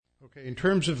Okay, in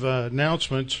terms of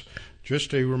announcements,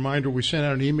 just a reminder, we sent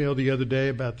out an email the other day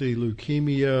about the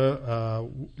Leukemia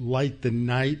Light the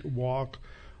Night walk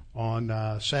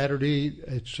on Saturday.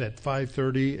 It's at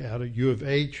 5:30 out at U of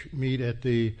H. Meet at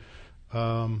the,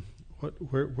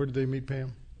 where do they meet,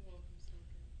 Pam?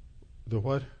 The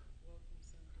what?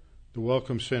 The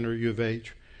Welcome Center, U of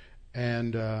H.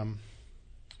 And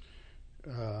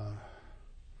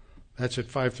that's at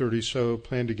 5:30, so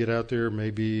plan to get out there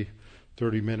maybe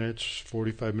 30 minutes,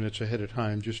 45 minutes ahead of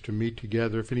time just to meet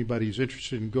together. If anybody's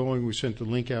interested in going, we sent the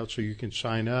link out so you can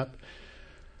sign up.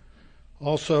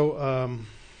 Also,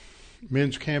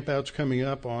 men's campout's coming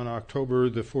up on October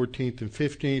the 14th and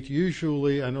 15th.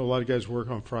 Usually, I know a lot of guys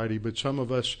work on Friday, but some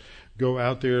of us go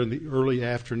out there in the early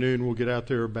afternoon. We'll get out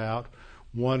there about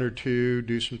 1 or 2,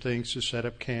 do some things to set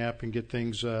up camp and get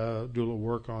things, do a little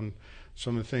work on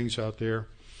some of the things out there.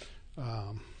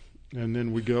 And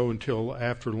then we go until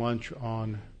after lunch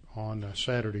on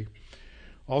Saturday.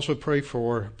 Also pray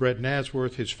for Brett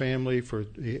Nasworth, his family, for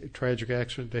the tragic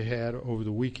accident they had over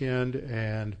the weekend.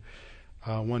 And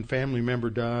one family member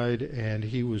died, and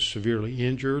he was severely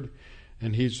injured.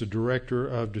 And he's the director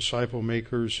of Disciple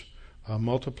Makers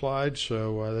Multiplied.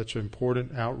 So that's an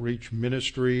important outreach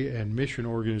ministry and mission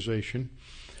organization.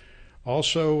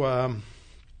 Also,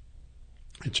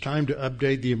 it's time to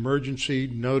update the emergency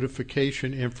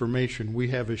notification information. We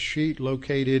have a sheet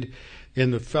located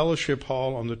in the fellowship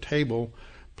hall on the table.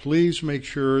 Please make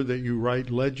sure that you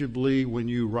write legibly when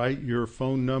you write your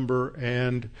phone number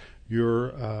and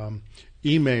your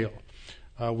email.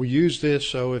 We use this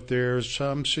so if there's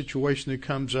some situation that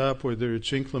comes up, whether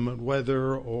it's inclement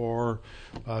weather or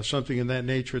something in that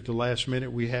nature at the last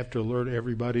minute, we have to alert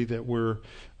everybody that we're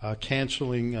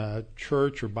canceling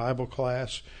church or Bible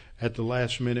class. At the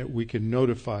last minute, we can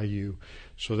notify you.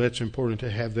 So that's important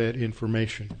to have that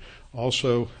information.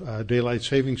 Also, daylight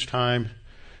savings time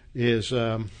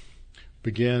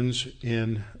begins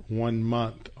in 1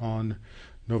 month on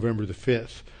November the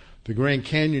 5th. The Grand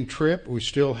Canyon trip, we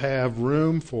still have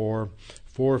room for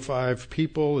 4 or 5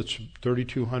 people. It's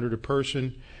 $3,200 a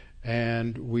person.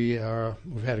 And we've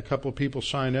had a couple of people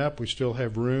sign up. We still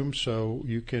have room, so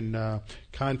you can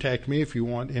contact me if you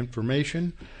want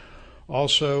information.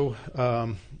 Also,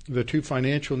 the 2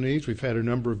 financial needs, we've had a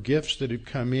number of gifts that have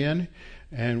come in,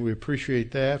 and we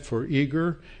appreciate that for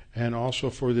Eager and also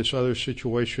for this other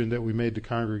situation that we made the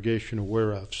congregation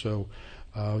aware of. So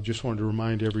just wanted to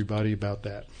remind everybody about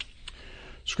that.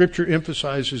 Scripture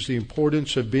emphasizes the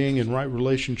importance of being in right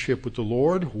relationship with the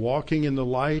Lord, walking in the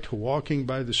light, walking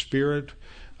by the Spirit,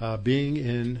 being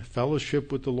in fellowship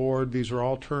with the Lord. These are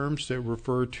all terms that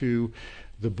refer to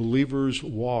the believer's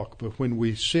walk. But when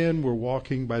we sin, we're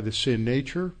walking by the sin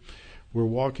nature. We're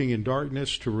walking in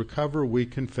darkness. To recover, we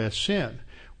confess sin.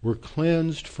 We're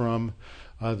cleansed from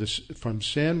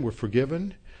sin. We're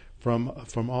forgiven from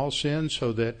all sin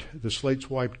so that the slate's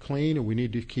wiped clean, and we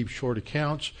need to keep short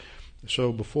accounts.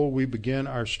 So before we begin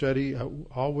our study,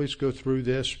 always go through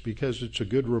this because it's a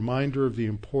good reminder of the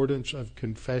importance of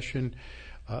confession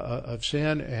of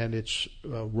sin and its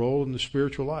role in the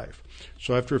spiritual life.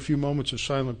 So after a few moments of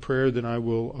silent prayer, then I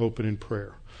will open in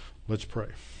prayer. Let's pray.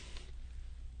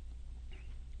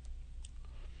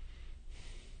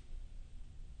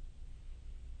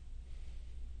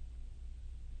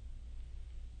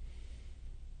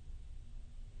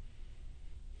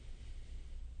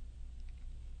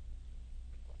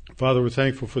 Father, we're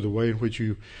thankful for the way in which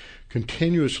you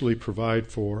continuously provide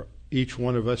for each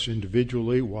one of us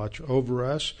individually, watch over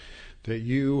us, that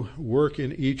you work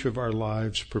in each of our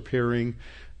lives, preparing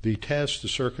the tests, the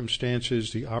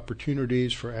circumstances, the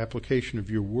opportunities for application of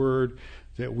your word,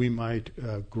 that we might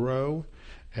grow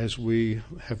as we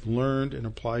have learned and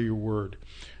apply your word.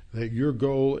 That your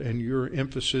goal and your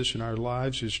emphasis in our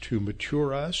lives is to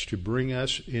mature us, to bring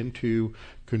us into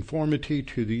conformity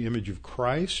to the image of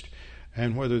Christ,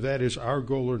 and whether that is our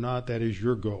goal or not, that is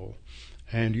your goal.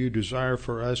 And you desire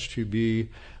for us to be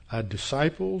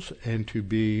disciples and to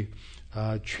be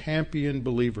champion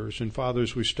believers. And Father,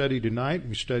 as we study tonight,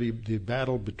 we study the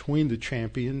battle between the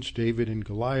champions, David and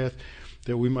Goliath,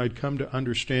 that we might come to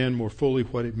understand more fully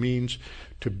what it means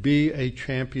to be a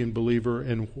champion believer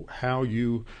and how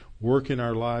you work in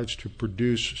our lives to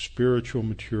produce spiritual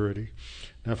maturity.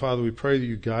 Now, Father, we pray that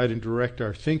you guide and direct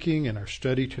our thinking and our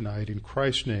study tonight. In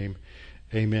Christ's name,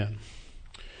 amen.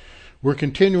 We're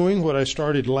continuing what I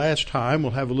started last time.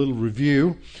 We'll have a little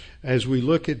review as we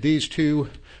look at these 2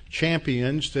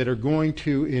 champions that are going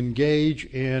to engage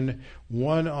in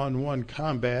one-on-one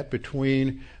combat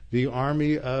between the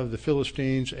army of the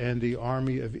Philistines and the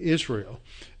army of Israel.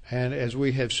 And as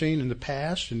we have seen in the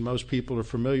past, and most people are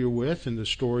familiar with, in the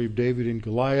story of David and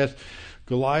Goliath,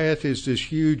 Goliath is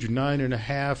this huge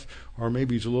 9.5, or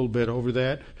maybe he's a little bit over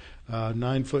that,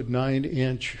 9-foot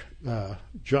 9-inch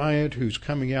giant who's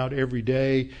coming out every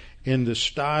day in the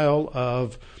style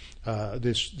of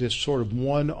this sort of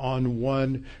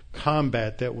one-on-one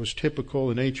combat that was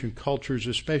typical in ancient cultures,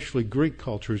 especially Greek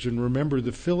cultures. And remember,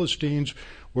 the Philistines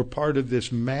were part of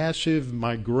this massive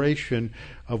migration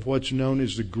of what's known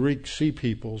as the Greek Sea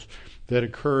Peoples that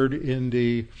occurred in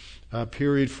the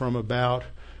period from about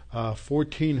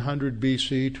 1400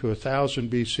 BC to 1000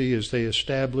 BC as they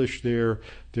established their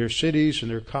cities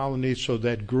and their colonies. So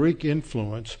that Greek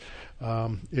influence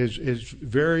is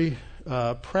very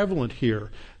prevalent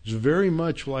here. It's very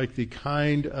much like the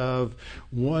kind of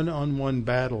one-on-one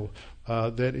battle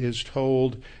that is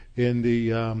told in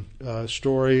the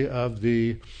story of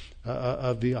the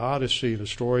Odyssey, the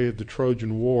story of the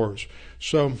Trojan Wars.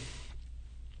 So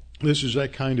this is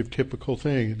that kind of typical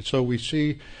thing. And so we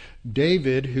see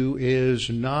David, who is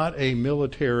not a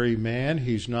military man.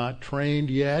 He's not trained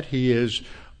yet. He is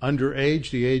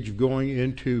underage, the age of going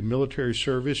into military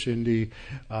service in the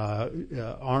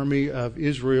army of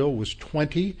Israel was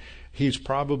 20. He's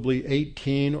probably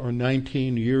 18 or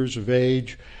 19 years of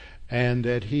age, and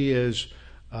that he is,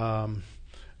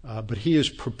 but he is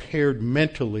prepared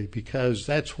mentally, because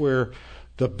that's where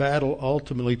the battle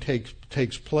ultimately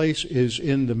takes place, is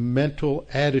in the mental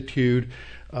attitude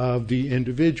of the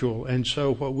individual. And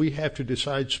so what we have to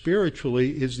decide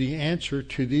spiritually is the answer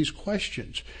to these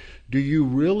questions. Do you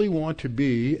really want to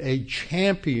be a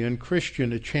champion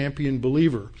Christian, a champion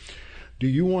believer? Do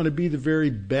you want to be the very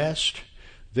best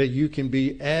that you can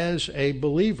be as a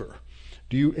believer?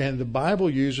 And the Bible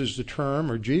uses the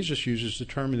term, or Jesus uses the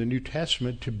term in the New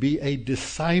Testament, to be a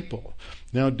disciple.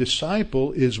 Now,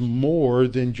 disciple is more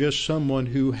than just someone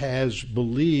who has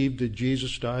believed that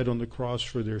Jesus died on the cross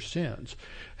for their sins.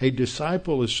 A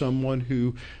disciple is someone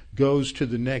who goes to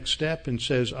the next step and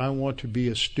says, I want to be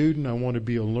a student, I want to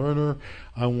be a learner,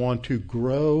 I want to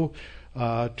grow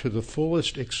to the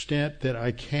fullest extent that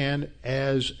I can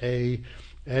as a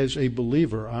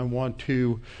believer. I want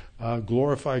to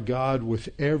glorify God with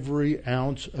every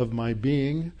ounce of my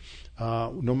being,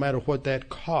 no matter what that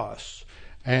costs.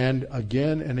 And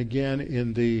again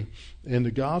in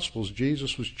the Gospels,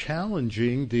 Jesus was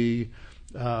challenging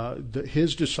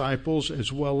his disciples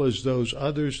as well as those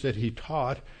others that he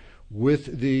taught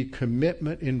with the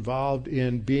commitment involved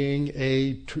in being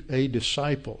a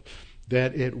disciple.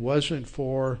 That it wasn't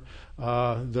for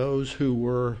those who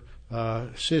were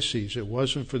sissies. It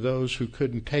wasn't for those who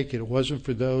couldn't take it. It wasn't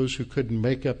for those who couldn't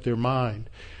make up their mind.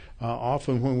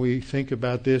 Often when we think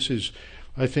about this,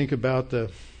 I think about the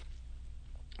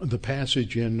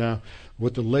passage in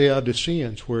with the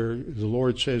Laodiceans, where the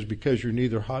Lord says, because you're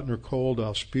neither hot nor cold,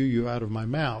 I'll spew you out of my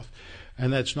mouth.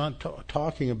 And that's not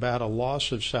talking about a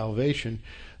loss of salvation.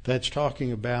 That's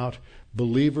talking about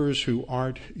believers who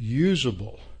aren't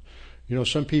usable. You know,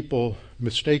 some people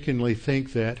mistakenly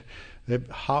think that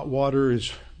hot water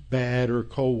is bad or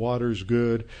cold water is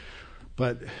good,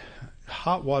 but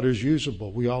hot water is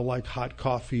usable. We all like hot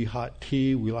coffee, hot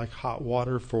tea. We like hot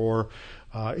water for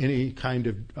any kind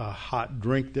of hot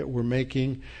drink that we're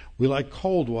making. We like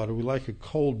cold water. We like a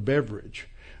cold beverage.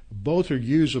 Both are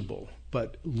usable,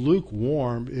 but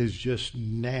lukewarm is just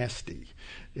nasty.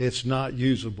 It's not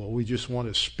usable. We just want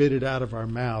to spit it out of our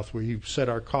mouth. We set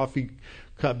our coffee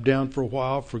cup down for a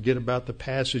while, forget about the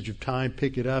passage of time,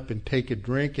 pick it up and take a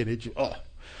drink, and it's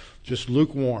just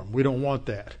lukewarm. We don't want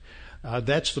that.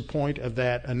 That's the point of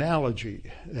that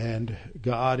analogy. And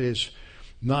God is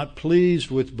not pleased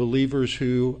with believers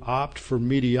who opt for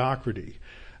mediocrity.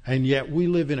 And yet we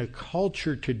live in a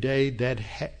culture today that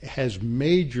has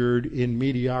majored in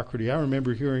mediocrity. I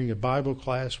remember hearing a Bible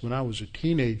class when I was a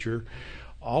teenager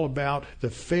all about the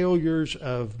failures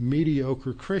of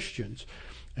mediocre Christians.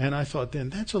 And I thought then,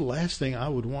 that's the last thing I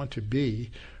would want to be.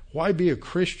 Why be a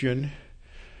Christian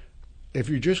if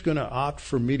you're just going to opt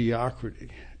for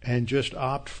mediocrity and just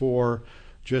opt for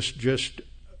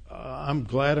I'm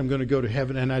glad I'm going to go to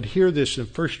heaven. And I'd hear this in the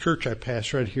first church I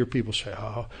pastored. I'd hear people say,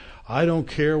 I don't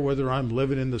care whether I'm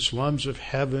living in the slums of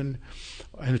heaven.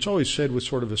 And it's always said with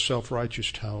sort of a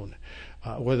self-righteous tone.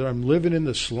 Whether I'm living in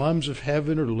the slums of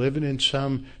heaven or living in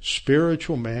some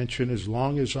spiritual mansion, as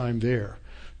long as I'm there.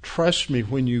 Trust me,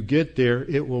 when you get there,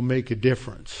 it will make a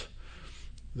difference.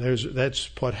 That's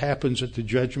what happens at the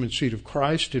judgment seat of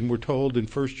Christ, and we're told in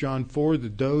 1 John 4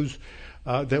 that those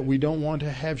that we don't want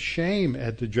to have shame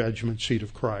at the judgment seat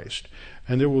of Christ.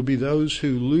 And there will be those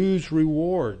who lose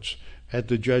rewards at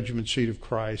the judgment seat of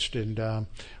Christ and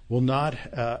will not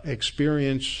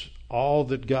experience all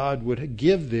that God would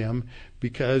give them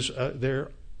because they're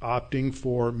opting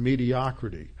for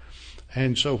mediocrity.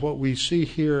 And so what we see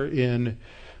here in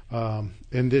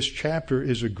this chapter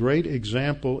is a great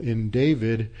example in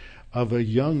David of a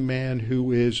young man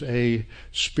who is a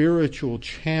spiritual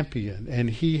champion, and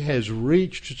he has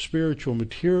reached spiritual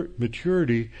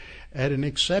maturity at an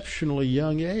exceptionally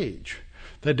young age.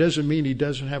 That doesn't mean he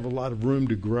doesn't have a lot of room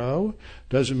to grow.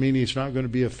 Doesn't mean he's not going to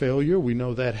be a failure. We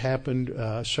know that happened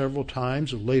several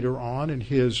times later on in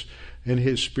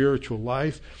his spiritual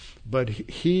life, but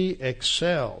he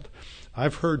excelled.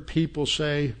 I've heard people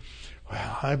say,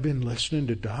 "Well, I've been listening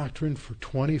to doctrine for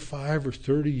 25 or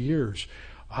 30 years.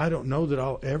 I don't know that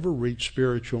I'll ever reach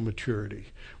spiritual maturity."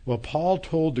 Well, Paul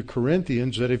told the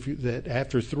Corinthians that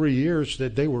after 3 years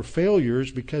that they were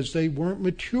failures because they weren't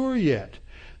mature yet.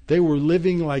 They were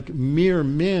living like mere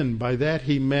men. By that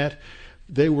he meant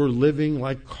they were living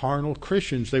like carnal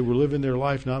Christians. They were living their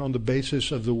life not on the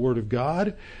basis of the Word of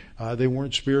God. They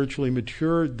weren't spiritually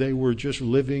mature. They were just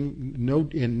living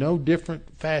in no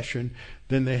different fashion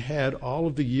than they had all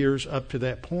of the years up to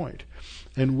that point.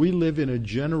 And we live in a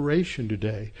generation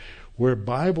today where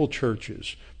Bible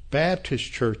churches,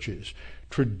 Baptist churches,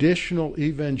 traditional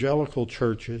evangelical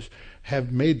churches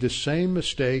have made the same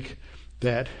mistake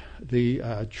that the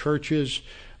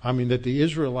that the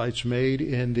Israelites made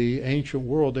in the ancient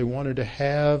world. They wanted to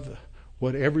have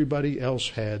what everybody else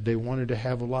had. They wanted to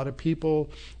have a lot of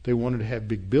people. They wanted to have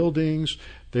big buildings.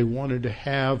 They wanted to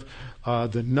have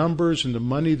the numbers and the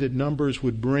money that numbers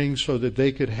would bring so that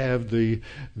they could have the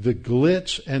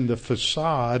glitz and the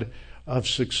facade of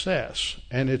success.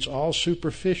 And it's all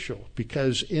superficial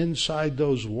because inside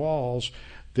those walls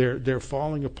they're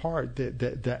falling apart.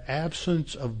 The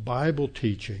absence of Bible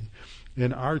teaching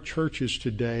in our churches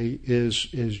today is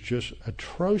just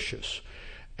atrocious.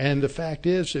 And the fact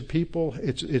is that people,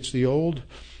 it's the old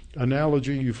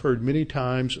analogy you've heard many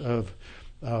times of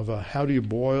how do you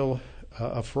boil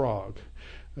a frog?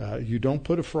 You don't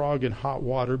put a frog in hot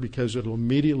water because it'll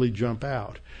immediately jump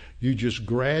out. You just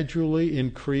gradually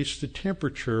increase the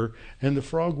temperature and the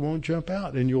frog won't jump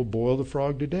out and you'll boil the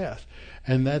frog to death.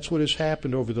 And that's what has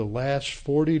happened over the last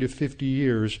 40 to 50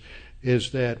 years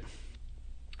is that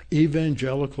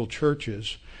evangelical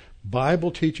churches, Bible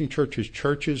teaching churches,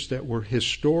 churches that were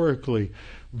historically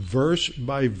verse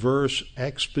by verse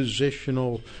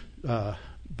expositional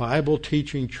Bible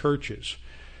teaching churches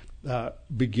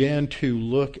began to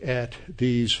look at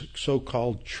these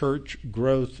so-called church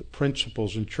growth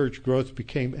principles, and church growth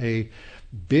became a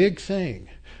big thing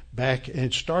and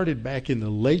it started back in the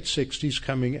late 60s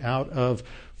coming out of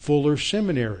Fuller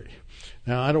Seminary.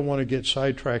 Now, I don't want to get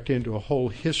sidetracked into a whole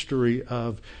history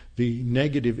of the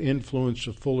negative influence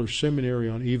of Fuller Seminary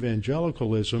on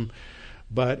evangelicalism,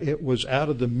 but it was out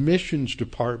of the missions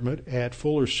department at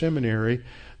Fuller Seminary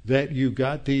that you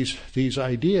got these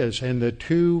ideas. And the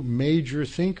two major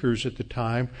thinkers at the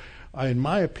time, in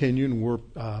my opinion, were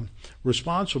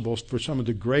responsible for some of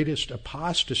the greatest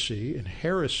apostasy and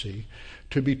heresy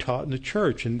to be taught in the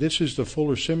church. And this is the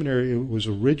Fuller Seminary. It was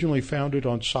originally founded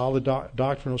on solid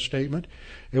doctrinal statement.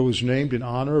 It was named in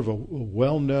honor of a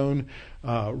well-known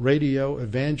radio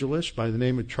evangelist by the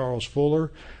name of Charles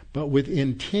Fuller. But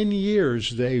within 10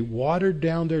 years, they watered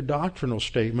down their doctrinal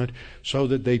statement so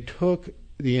that they took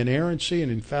the inerrancy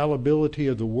and infallibility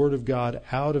of the Word of God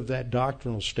out of that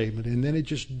doctrinal statement. And then it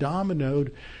just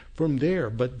dominoed from there.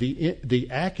 But the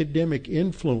academic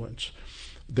influence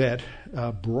that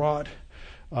brought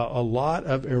a lot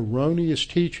of erroneous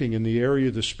teaching in the area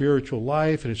of the spiritual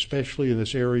life, and especially in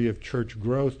this area of church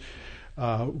growth,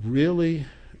 really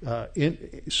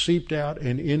seeped out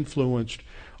and influenced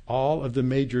all of the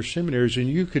major seminaries. And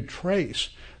you could trace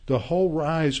the whole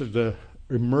rise of the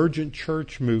emergent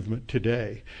church movement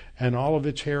today and all of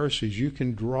its heresies. You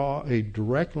can draw a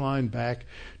direct line back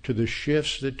to the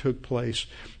shifts that took place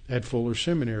at Fuller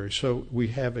Seminary. So we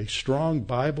have a strong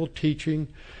Bible teaching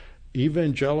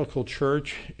evangelical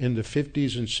church in the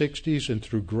 50s and 60s, and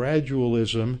through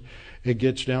gradualism it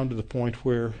gets down to the point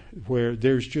where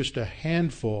there's just a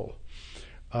handful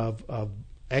of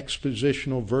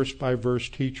expositional verse by verse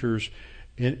teachers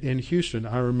in Houston.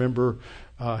 I remember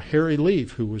Harry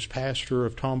Leaf, who was pastor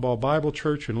of Tomball Bible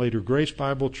Church and later Grace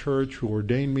Bible Church, who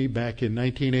ordained me back in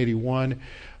 1981.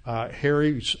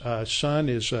 Harry's son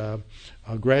is a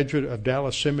graduate of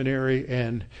Dallas Seminary,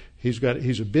 and he's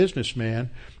a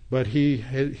businessman. But he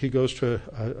goes to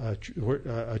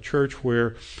a church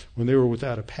where, when they were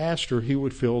without a pastor, he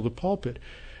would fill the pulpit.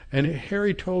 And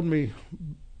Harry told me,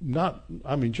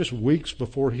 just weeks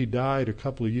before he died a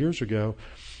couple of years ago,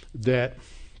 that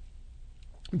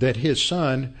his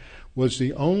son was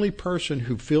the only person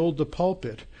who filled the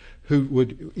pulpit who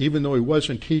would, even though he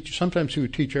wasn't teach, sometimes he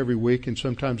would teach every week and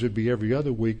sometimes it'd be every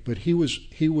other week, but he was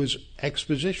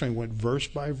expositional. He went verse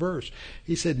by verse.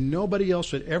 He said nobody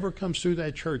else that ever comes through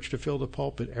that church to fill the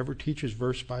pulpit ever teaches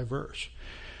verse by verse.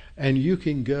 And you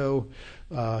can go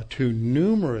to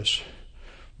numerous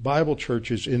Bible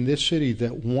churches in this city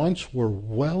that once were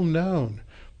well known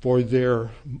for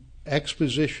their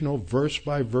expositional verse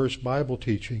by verse Bible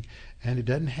teaching, and it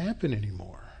doesn't happen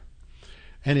anymore.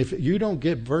 And if you don't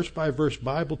get verse by verse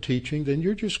Bible teaching, then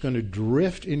you're just going to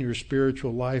drift in your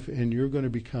spiritual life and you're going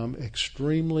to become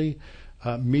extremely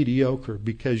mediocre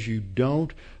because you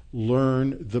don't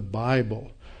learn the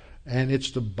Bible. And it's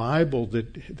the Bible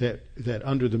that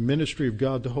under the ministry of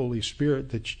God the Holy Spirit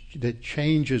that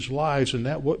changes lives, and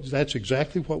that's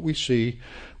exactly what we see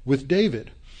with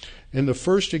David. In the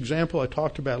first example I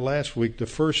talked about last week, the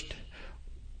first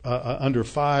under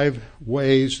 5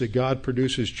 ways that God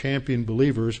produces champion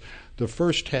believers, the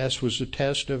first test was the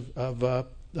test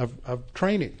of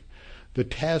training, the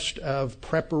test of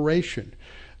preparation,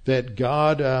 that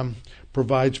God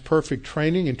provides perfect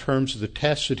training in terms of the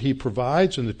tests that he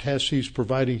provides, and the tests he's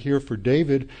providing here for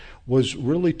David was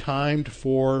really timed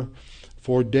for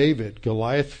David.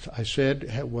 Goliath, I said,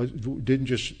 didn't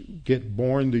just get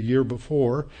born the year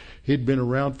before. He'd been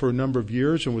around for a number of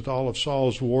years, and with all of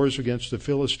Saul's wars against the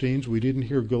Philistines, we didn't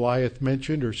hear Goliath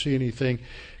mentioned or see anything.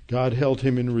 God held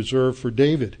him in reserve for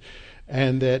David.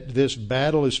 And that this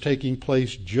battle is taking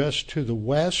place just to the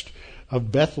west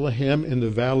of Bethlehem in the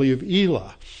valley of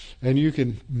Elah. And you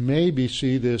can maybe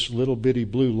see this little bitty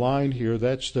blue line here.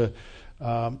 That's the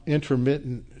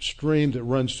intermittent stream that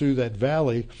runs through that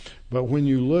valley. But when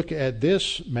you look at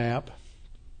this map,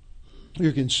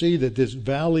 you can see that this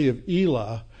valley of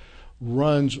Elah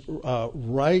runs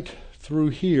right through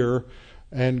here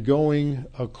and going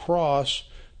across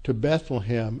to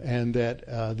Bethlehem, and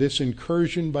that this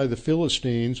incursion by the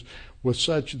Philistines was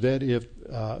such that if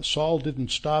Saul didn't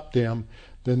stop them,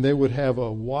 then they would have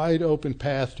a wide open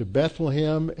path to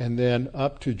Bethlehem and then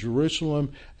up to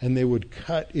Jerusalem, and they would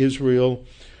cut Israel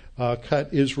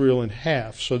in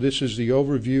half. So this is the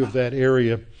overview of that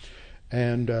area,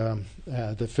 and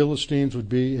the Philistines would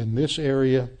be in this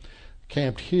area,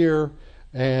 camped here,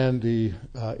 and the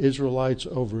Israelites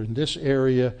over in this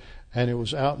area, and it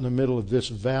was out in the middle of this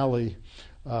valley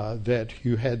that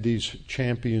you had these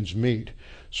champions meet.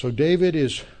 So David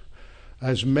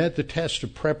has met the test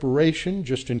of preparation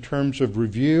just in terms of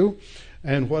review.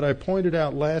 And what I pointed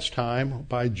out last time,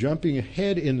 by jumping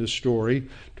ahead in the story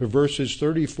to verses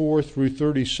 34 through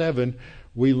 37,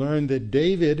 we learned that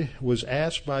David was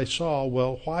asked by Saul,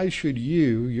 well, why should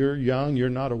you're young, you're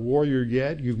not a warrior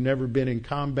yet, you've never been in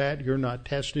combat, you're not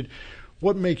tested,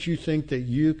 what makes you think that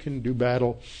you can do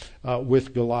battle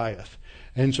with Goliath?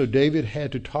 And so David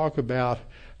had to talk about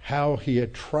how he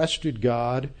had trusted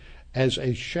God as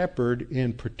a shepherd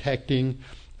in protecting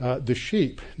the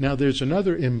sheep. Now, there's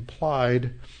another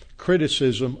implied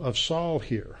criticism of Saul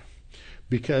here,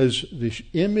 because the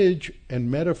image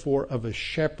and metaphor of a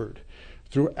shepherd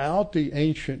throughout the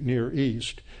ancient Near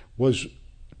East was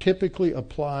typically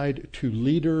applied to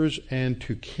leaders and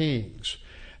to kings.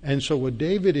 And so what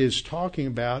David is talking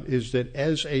about is that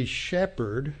as a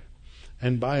shepherd,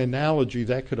 and by analogy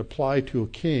that could apply to a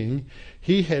king,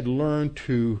 he had learned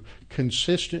to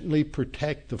consistently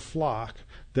protect the flock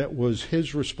that was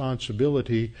his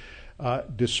responsibility,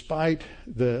 despite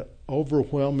the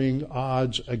overwhelming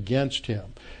odds against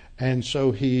him. And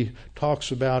so he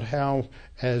talks about how,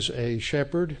 as a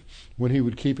shepherd, when he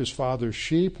would keep his father's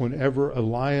sheep, whenever a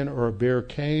lion or a bear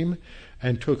came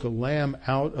and took a lamb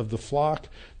out of the flock,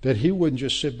 that he wouldn't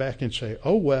just sit back and say,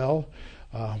 oh, well,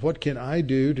 what can I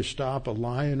do to stop a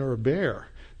lion or a bear?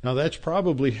 Now, that's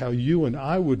probably how you and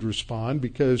I would respond,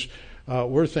 because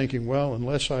we're thinking, well,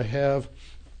 unless I have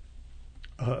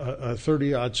a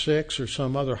 30-06 or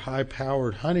some other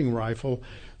high-powered hunting rifle,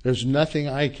 there's nothing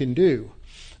I can do.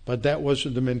 But that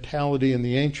wasn't the mentality in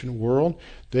the ancient world,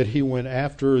 that he went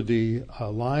after the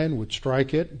lion, would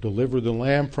strike it, deliver the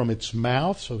lamb from its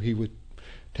mouth, so he would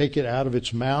take it out of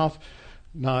its mouth.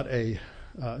 Not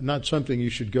something you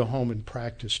should go home and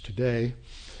practice today.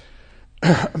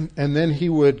 And then he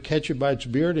would catch it by its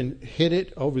beard and hit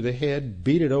it over the head,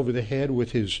 beat it over the head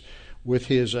with his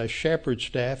shepherd's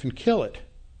staff and kill it.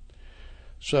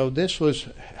 So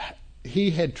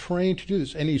he had trained to do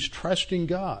this, and he's trusting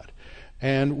God.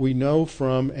 And we know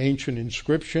from ancient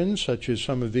inscriptions, such as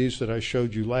some of these that I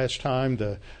showed you last time,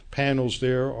 the panels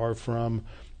there are from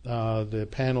the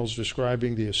panels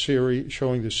describing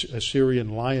showing the Assyrian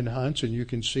lion hunts, and you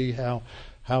can see how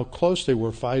close they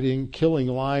were fighting, killing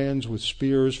lions with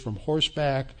spears from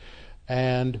horseback,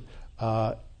 and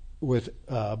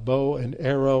bow and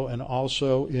arrow, and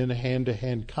also in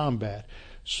hand-to-hand combat.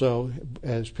 So,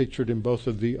 as pictured in both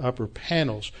of the upper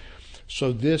panels.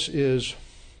 So this is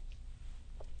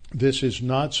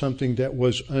not something that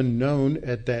was unknown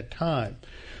at that time.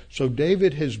 So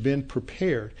David has been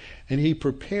prepared, and he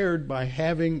prepared by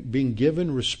being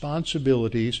given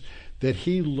responsibilities that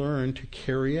he learned to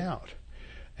carry out.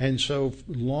 And so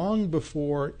long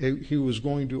before he was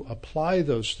going to apply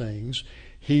those things,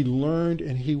 he learned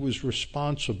and he was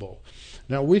responsible.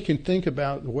 Now we can think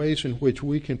about the ways in which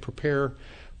we can prepare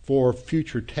for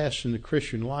future tests in the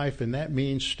Christian life, and that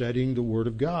means studying the Word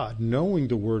of God, knowing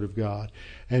the Word of God,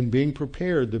 and being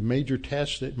prepared. The major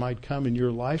tests that might come in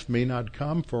your life may not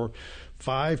come for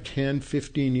 5, 10,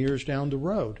 15 years down the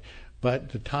road, but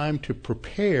the time to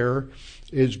prepare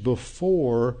is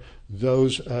before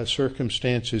those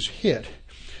circumstances hit.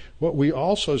 What we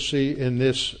also see in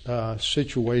this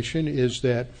situation is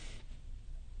that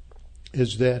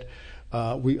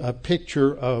a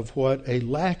picture of what a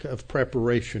lack of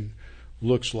preparation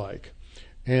looks like.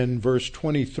 In verse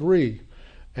 23,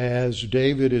 as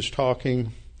David is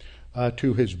talking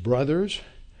to his brothers,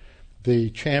 the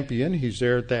champion, he's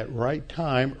there at that right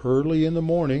time, early in the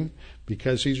morning,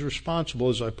 because he's responsible.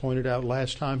 As I pointed out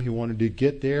last time, he wanted to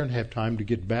get there and have time to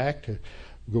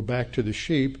go back to the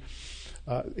sheep.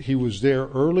 He was there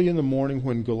early in the morning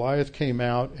when Goliath came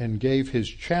out and gave his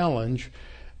challenge,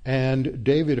 and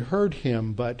David heard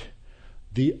him, but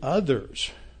the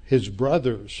others, his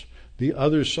brothers, the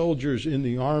other soldiers in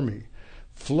the army,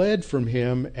 fled from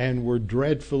him and were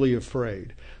dreadfully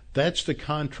afraid. That's the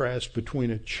contrast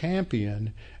between a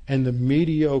champion and the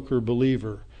mediocre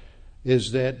believer,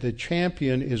 is that the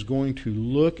champion is going to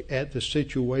look at the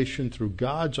situation through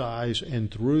God's eyes and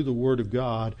through the Word of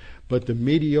God, but the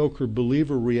mediocre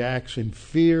believer reacts in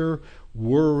fear,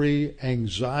 worry,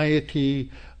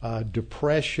 anxiety,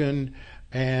 depression,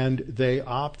 and they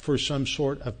opt for some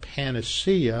sort of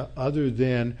panacea other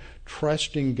than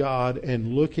trusting God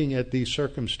and looking at these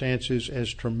circumstances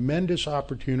as tremendous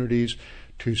opportunities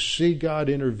to see God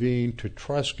intervene, to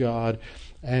trust God,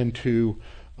 and to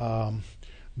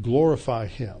glorify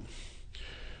Him.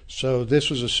 So this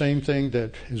was the same thing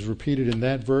that is repeated in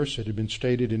that verse. It had been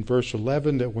stated in verse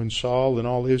 11 that when Saul and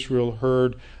all Israel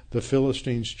heard the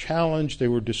Philistines' challenge, they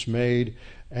were dismayed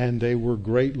and they were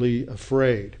greatly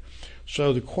afraid.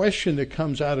 So the question that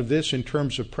comes out of this in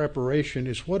terms of preparation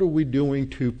is, what are we doing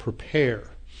to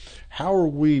prepare? How are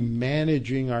we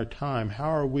managing our time? How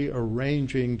are we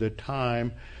arranging the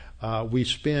time we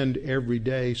spend every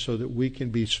day so that we can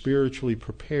be spiritually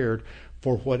prepared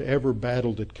for whatever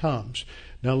battle that comes?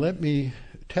 Now let me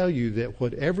tell you that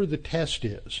whatever the test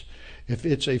is, if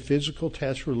it's a physical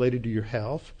test related to your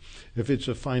health, if it's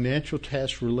a financial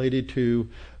test related to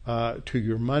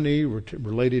your money,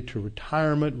 related to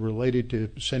retirement, related to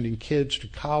sending kids to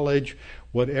college,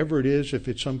 whatever it is, if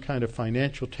it's some kind of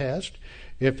financial test,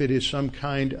 if it is some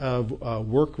kind of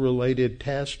work-related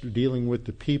test dealing with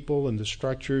the people and the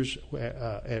structures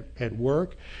at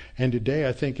work. And today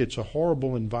I think it's a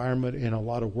horrible environment in a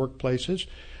lot of workplaces,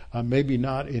 maybe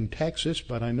not in Texas,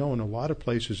 but I know in a lot of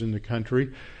places in the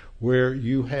country where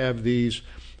you have these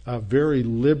very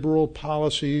liberal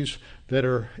policies that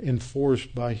are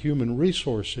enforced by human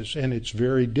resources, and it's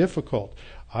very difficult.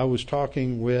 I was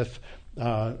talking with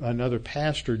another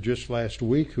pastor just last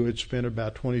week who had spent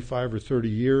about 25 or 30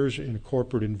 years in a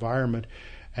corporate environment,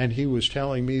 and he was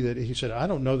telling me that he said, I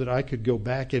don't know that I could go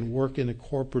back and work in a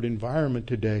corporate environment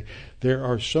today. There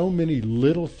are so many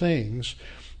little things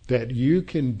that you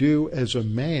can do as a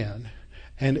man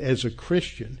and as a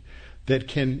Christian that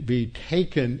can be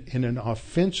taken in an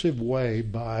offensive way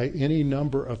by any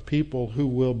number of people who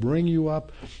will bring you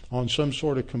up on some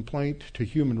sort of complaint to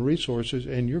human resources,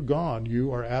 and you're gone.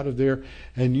 You are out of there,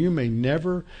 and you may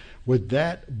never, with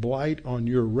that blight on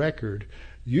your record,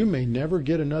 you may never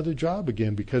get another job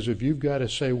again, because if you've got to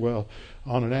say, well,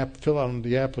 fill out on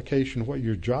the application what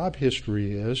your job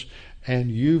history is, and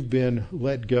you've been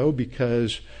let go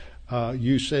because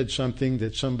you said something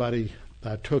that somebody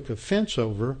took offense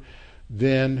over,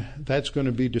 then that's going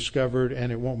to be discovered,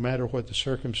 and it won't matter what the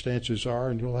circumstances are,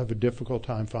 and you'll have a difficult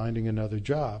time finding another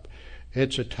job.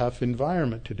 It's a tough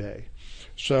environment today.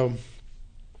 So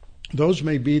those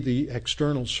may be the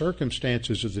external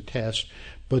circumstances of the test,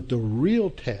 but the real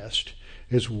test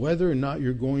is whether or not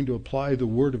you're going to apply the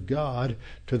Word of God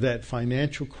to that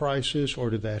financial crisis, or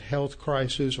to that health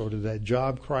crisis, or to that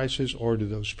job crisis, or to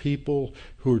those people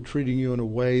who are treating you in a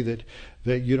way that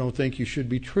you don't think you should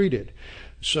be treated.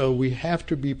 So we have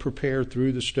to be prepared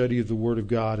through the study of the Word of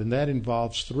God, and that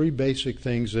involves three basic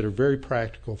things that are very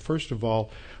practical. First of all,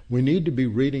 we need to be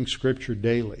reading Scripture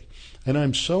daily. And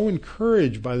I'm so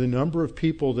encouraged by the number of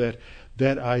people that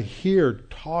I hear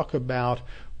talk about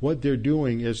what they're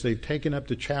doing as they've taken up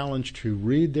the challenge to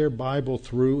read their Bible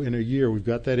through in a year. We've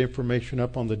got that information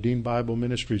up on the Dean Bible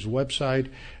Ministries website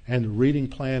and the reading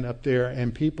plan up there,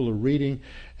 and people are reading,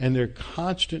 and they're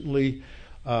constantly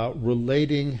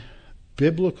relating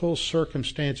biblical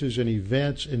circumstances and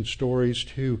events and stories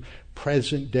to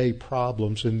present day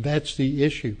problems. And that's the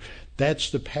issue. That's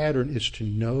the pattern, is to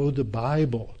know the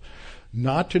Bible.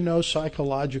 Not to know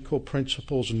psychological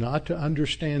principles, not to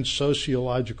understand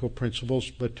sociological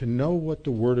principles, but to know what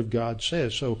the Word of God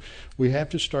says. So we have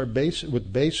to start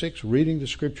with basics, reading the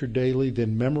Scripture daily,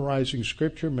 then memorizing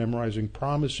Scripture, memorizing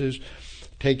promises,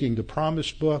 taking the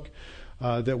promise book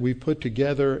that we put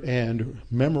together and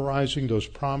memorizing those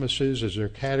promises as they're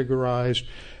categorized,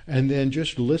 and then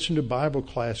just listen to Bible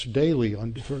class daily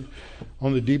on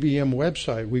the DBM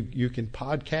website. You can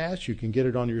podcast, you can get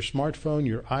it on your smartphone,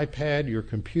 your iPad, your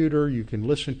computer, you can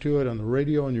listen to it on the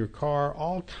radio in your car,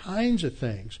 all kinds of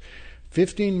things.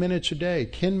 15 minutes a day,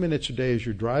 10 minutes a day as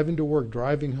you're driving to work,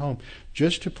 driving home,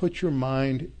 just to put your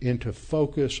mind into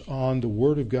focus on the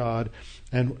Word of God,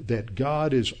 and that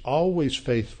God is always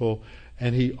faithful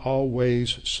and He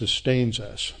always sustains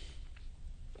us.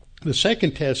 The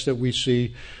second test that we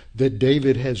see that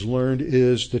David has learned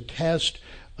is the test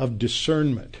of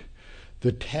discernment.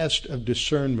 The test of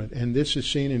discernment. And this is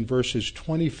seen in verses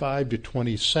 25 to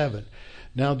 27.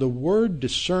 Now, the word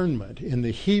discernment in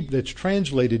the Hebrew, that's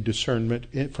translated discernment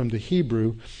from the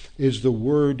Hebrew, is the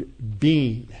word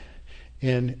bean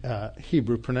in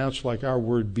Hebrew, pronounced like our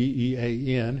word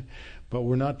B-E-A-N. But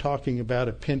we're not talking about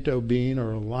a pinto bean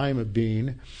or a lima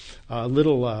bean. A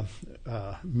little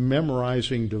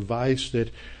memorizing device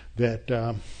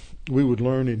that we would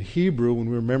learn in Hebrew when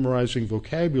we were memorizing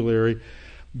vocabulary.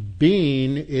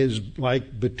 Being is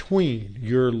like between.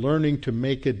 You're learning to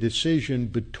make a decision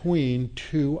between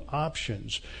two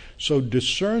options. So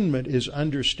discernment is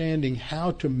understanding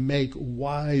how to make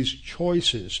wise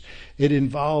choices. It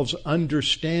involves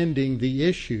understanding the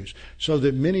issues, so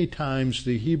that many times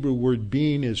the Hebrew word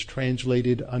being is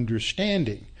translated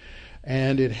understanding.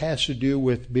 And it has to do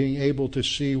with being able to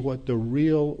see what the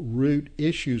real root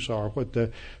issues are, what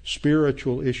the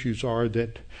spiritual issues are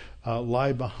that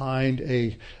lie behind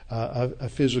a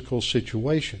physical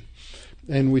situation.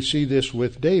 And we see this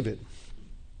with David.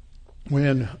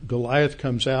 When Goliath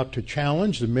comes out to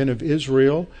challenge, the men of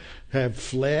Israel have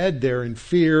fled. They're in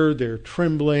fear. They're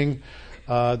trembling.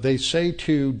 They say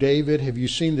to David, "Have you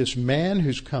seen this man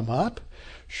who's come up?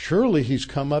 Surely he's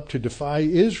come up to defy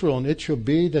Israel, and it shall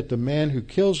be that the man who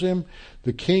kills him,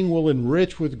 the king will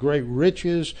enrich with great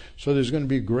riches." So there's going to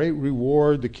be a great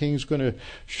reward. The king's going to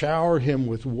shower him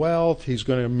with wealth. He's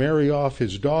going to marry off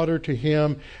his daughter to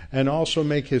him, and also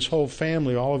make his whole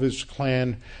family, all of his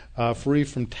clan, free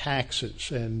from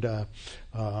taxes. And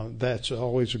that's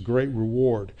always a great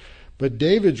reward. But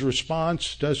David's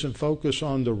response doesn't focus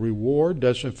on the reward,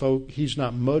 he's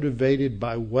not motivated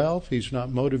by wealth, he's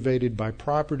not motivated by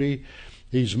property,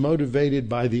 he's motivated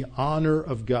by the honor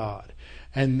of God.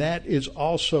 And that is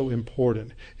also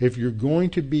important. If you're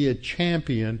going to be a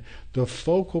champion, the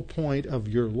focal point of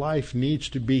your life needs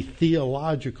to be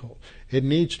theological. It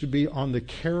needs to be on the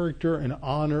character and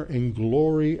honor and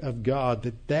glory of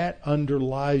God, that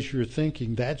underlies your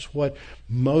thinking. That's what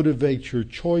motivates your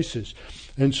choices.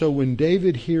 And so when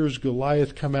David hears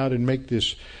Goliath come out and make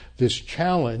this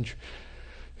challenge,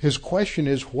 his question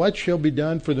is, what shall be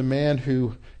done for the man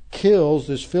who kills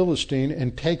this Philistine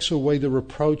and takes away the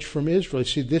reproach from Israel?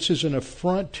 See, this is an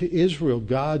affront to Israel,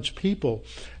 God's people.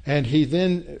 And he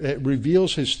then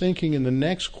reveals his thinking in the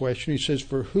next question. He says,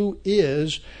 "For who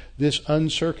is this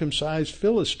uncircumcised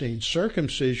Philistine?"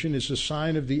 Circumcision is a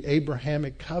sign of the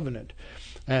Abrahamic covenant.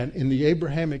 And in the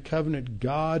Abrahamic covenant,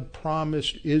 God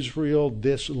promised Israel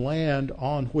this land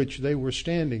on which they were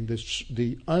standing.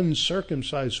 The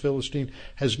uncircumcised Philistine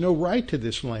has no right to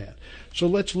this land. So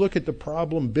let's look at the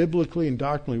problem biblically and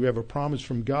doctrinally. We have a promise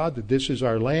from God that this is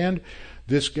our land.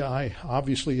 This guy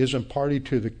obviously isn't party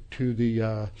to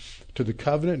the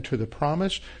covenant, to the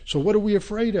promise. So what are we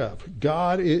afraid of?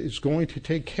 God is going to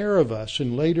take care of us.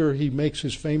 And later he makes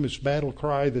his famous battle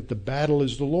cry that the battle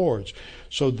is the Lord's.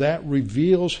 So that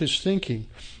reveals his thinking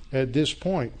at this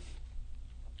point.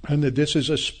 And that this is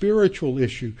a spiritual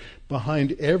issue.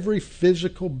 Behind every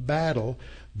physical battle,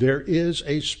 there is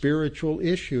a spiritual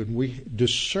issue. And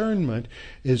discernment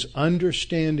is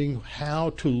understanding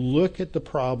how to look at the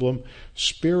problem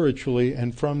spiritually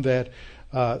and from that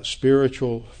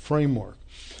spiritual framework.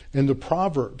 In the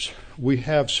Proverbs, we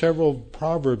have several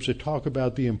Proverbs that talk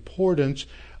about the importance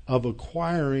of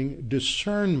acquiring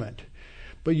discernment.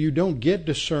 But you don't get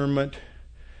discernment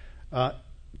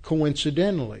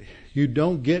coincidentally. You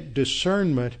don't get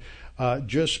discernment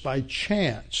just by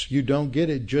chance. You don't get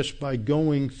it just by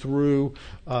going through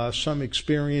some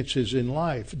experiences in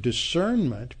life.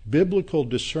 Discernment, biblical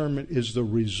discernment, is the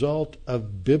result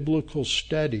of biblical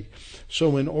study.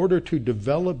 So in order to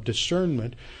develop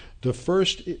discernment, the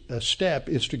first step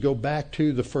is to go back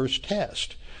to the first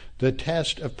test, the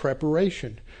test of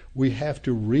preparation. We have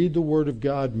to read the Word of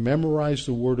God, memorize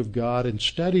the Word of God, and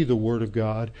study the Word of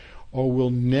God, or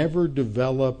we'll never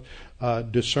develop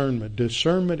discernment.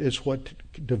 Discernment is what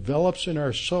develops in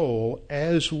our soul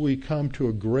as we come to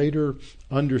a greater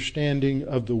understanding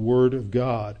of the Word of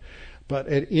God. But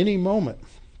at any moment,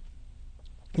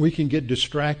 we can get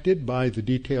distracted by the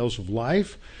details of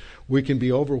life. We can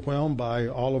be overwhelmed by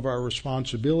all of our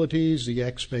responsibilities, the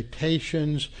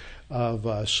expectations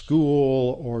of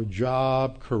school or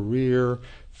job, career,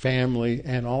 family,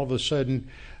 and all of a sudden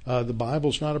the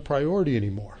Bible's not a priority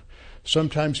anymore.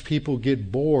 Sometimes people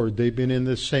get bored. They've been in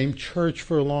the same church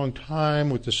for a long time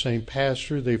with the same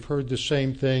pastor. They've heard the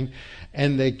same thing,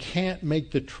 and they can't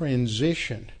make the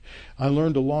transition. I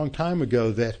learned a long time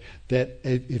ago that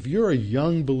if you're a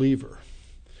young believer,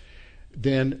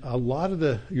 then a lot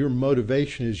of your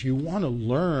motivation is you want to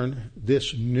learn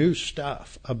this new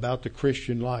stuff about the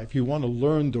Christian life. You want to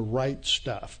learn the right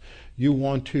stuff. You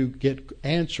want to get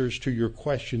answers to your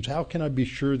questions. How can I be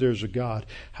sure there's a God?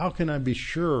 How can I be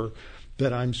sure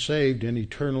that I'm saved and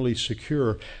eternally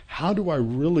secure? How do I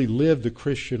really live the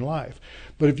Christian life?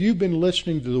 But if you've been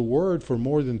listening to the Word for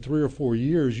more than 3 or 4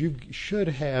 years, you should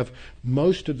have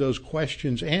most of those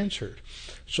questions answered.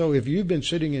 So if you've been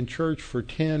sitting in church for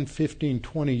 10, 15,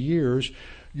 20 years,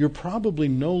 you're probably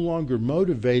no longer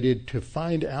motivated to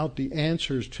find out the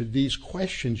answers to these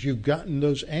questions. You've gotten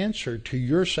those answered to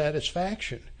your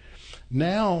satisfaction.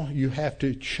 Now you have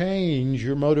to change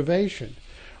your motivation.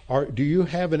 Do you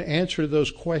have an answer to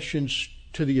those questions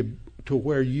to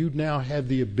where you now have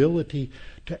the ability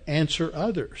to answer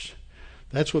others?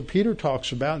 That's what Peter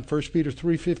talks about in 1 Peter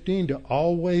 3:15, to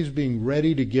always being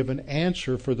ready to give an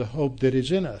answer for the hope that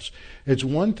is in us. It's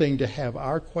one thing to have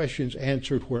our questions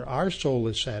answered where our soul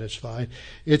is satisfied.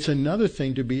 It's another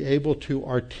thing to be able to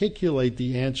articulate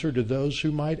the answer to those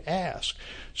who might ask.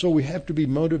 So we have to be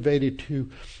motivated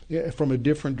from a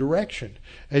different direction.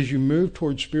 As you move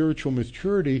towards spiritual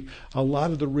maturity, a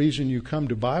lot of the reason you come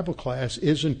to Bible class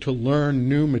isn't to learn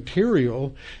new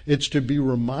material. It's to be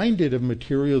reminded of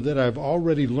material that I've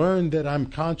already learned that I'm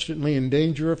constantly in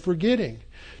danger of forgetting.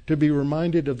 To be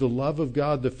reminded of the love of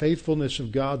God, the faithfulness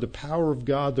of God, the power of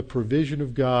God, the provision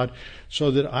of God,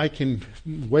 so that I can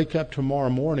wake up tomorrow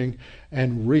morning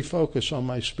and refocus on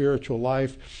my spiritual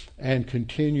life and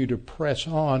continue to press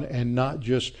on and not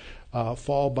just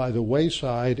fall by the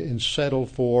wayside and settle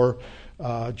for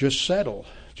just settle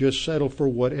for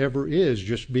whatever is,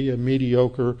 just be a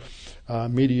mediocre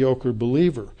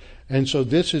believer. And so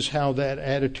this is how that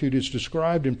attitude is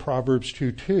described in Proverbs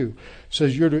 2:2. It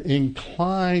says you're to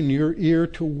incline your ear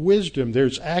to wisdom.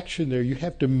 There's action there. You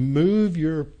have to move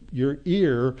your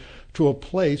ear to a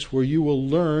place where you will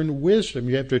learn wisdom.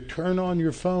 You have to turn on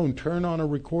your phone, turn on a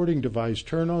recording device,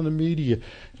 turn on the media.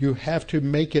 You have to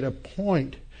make it a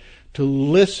point to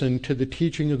listen to the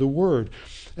teaching of the Word,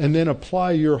 and then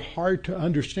apply your heart to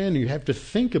understanding. You have to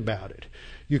think about it.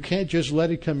 You can't just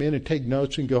let it come in and take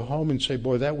notes and go home and say,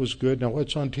 boy, that was good. Now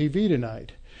what's on TV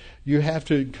tonight? You have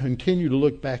to continue to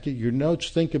look back at your notes,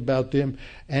 think about them,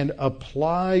 and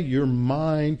apply your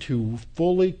mind to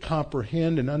fully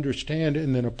comprehend and understand,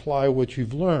 and then apply what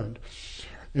you've learned.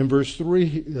 In verse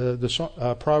 3,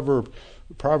 the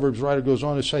Proverbs writer goes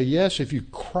on to say, yes, if you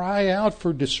cry out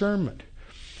for discernment,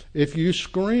 if you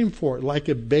scream for it like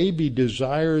a baby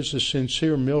desires the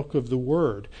sincere milk of the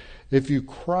Word, if you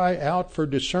cry out for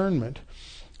discernment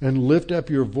and lift up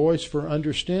your voice for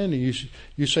understanding,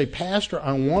 you say, Pastor,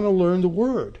 I want to learn the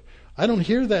Word. I don't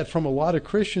hear that from a lot of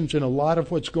Christians in a lot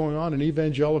of what's going on in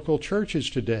evangelical churches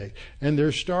today. And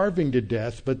they're starving to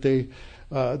death, but they've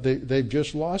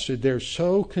just lost it. They're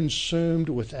so consumed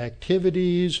with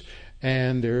activities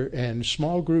and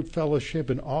small group fellowship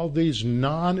and all these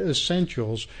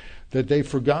non-essentials that they've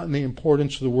forgotten the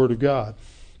importance of the Word of God.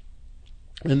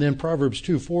 And then Proverbs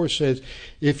 2:4 says,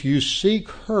 if you seek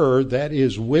her, that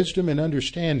is wisdom and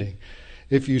understanding,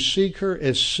 if you seek her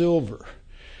as silver,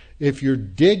 if you're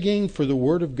digging for the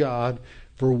Word of God,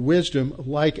 for wisdom,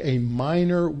 like a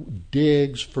miner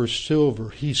digs for silver,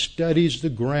 he studies the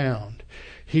ground.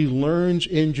 He learns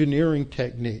engineering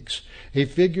techniques. He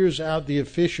figures out the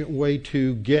efficient way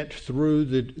to get through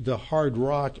the hard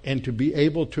rock and to be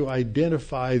able to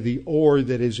identify the ore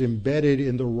that is embedded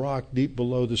in the rock deep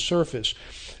below the surface.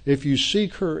 If you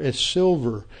seek her as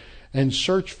silver and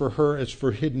search for her as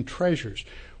for hidden treasures,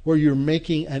 where you're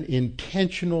making an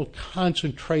intentional,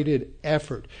 concentrated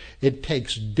effort. It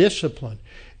takes discipline.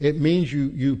 It means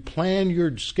you plan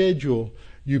your schedule,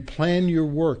 you plan your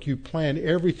work, you plan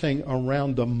everything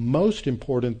around the most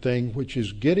important thing, which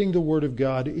is getting the Word of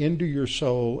God into your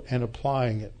soul and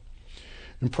applying it.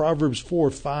 In Proverbs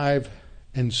 4, 5,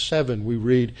 and 7, we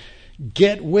read,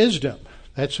 "Get wisdom."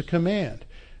 That's a command.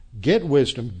 Get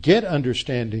wisdom, get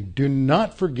understanding. Do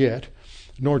not forget,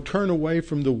 nor turn away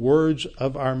from the words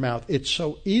of our mouth. It's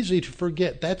so easy to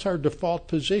forget. That's our default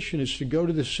position, is to go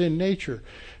to the sin nature.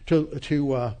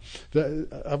 I've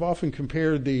often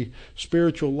compared the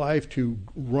spiritual life to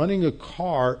running a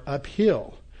car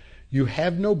uphill. You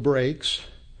have no brakes,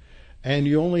 and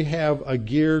you only have a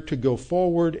gear to go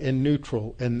forward and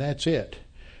neutral, and that's it.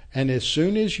 And as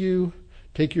soon as you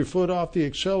take your foot off the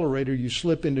accelerator, you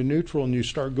slip into neutral and you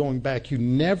start going back. You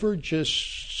never just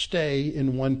stay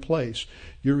in one place.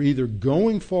 You're either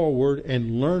going forward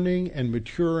and learning and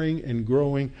maturing and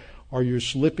growing, or you're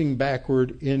slipping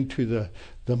backward into the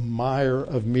mire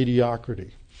of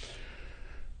mediocrity.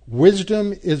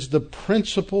 Wisdom is the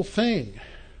principal thing.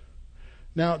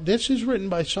 Now, this is written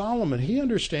by Solomon. He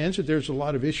understands that there's a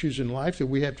lot of issues in life that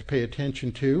we have to pay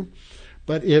attention to.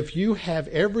 But if you have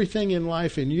everything in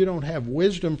life and you don't have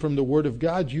wisdom from the Word of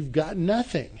God, you've got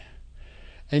nothing.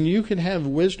 And you can have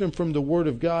wisdom from the Word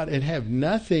of God and have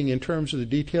nothing in terms of the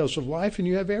details of life, and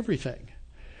you have everything.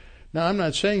 Now, I'm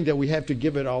not saying that we have to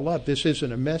give it all up. This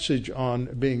isn't a message on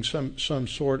being some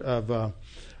sort of a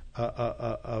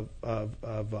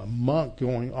monk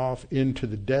going off into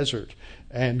the desert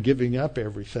and giving up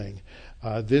everything.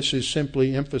 This is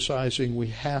simply emphasizing we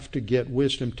have to get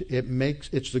wisdom.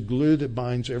 It's the glue that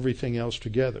binds everything else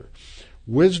together.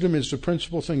 Wisdom is the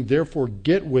principal thing. Therefore,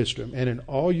 get wisdom, and in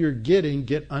all you're getting,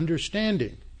 get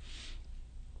understanding.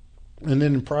 And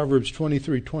then in Proverbs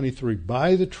 23:23,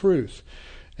 buy the truth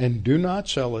and do not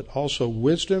sell it. Also,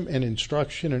 wisdom and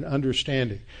instruction and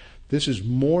understanding. This is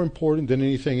more important than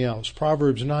anything else.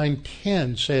 Proverbs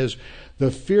 9:10 says,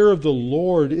 the fear of the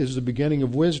Lord is the beginning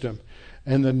of wisdom,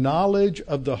 and the knowledge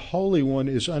of the Holy One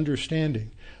is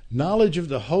understanding. Knowledge of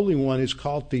the Holy One is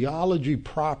called theology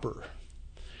proper.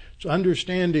 It's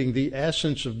understanding the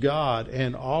essence of God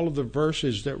and all of the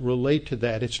verses that relate to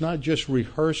that. It's not just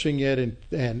rehearsing it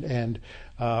and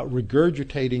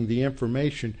regurgitating the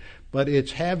information, but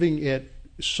it's having it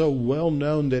so well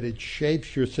known that it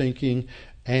shapes your thinking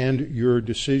and your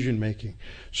decision making.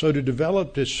 So to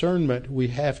develop discernment,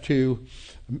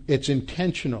 it's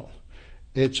intentional.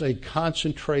 It's a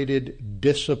concentrated,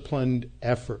 disciplined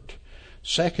effort.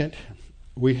 Second,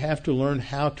 we have to learn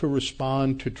how to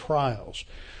respond to trials.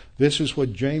 This is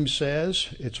what James says.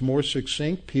 It's more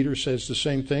succinct. Peter says the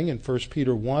same thing in 1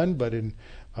 Peter 1, but in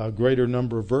a greater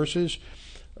number of verses.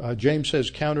 James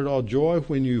says, count it all joy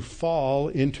when you fall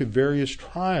into various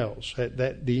trials.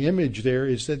 That the image there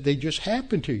is that they just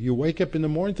happen to you. You wake up in the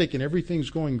morning thinking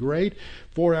everything's going great.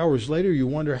 4 hours later, you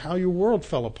wonder how your world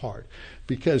fell apart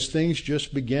because things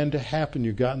just began to happen.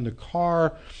 You got in the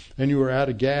car and you were out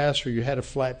of gas, or you had a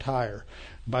flat tire.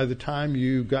 By the time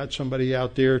you got somebody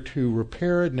out there to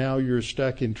repair it, now you're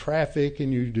stuck in traffic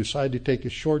and you decide to take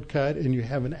a shortcut and you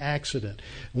have an accident.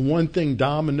 And one thing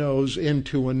dominoes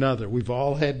into another. We've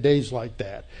all had days like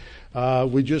that.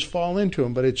 We just fall into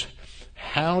them, but it's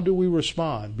how do we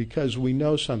respond? Because we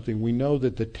know something. We know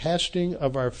that the testing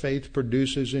of our faith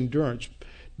produces endurance.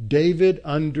 David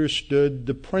understood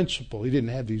the principle. He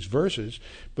didn't have these verses,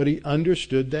 but he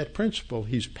understood that principle.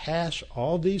 He's passed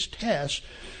all these tests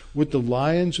with the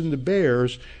lions and the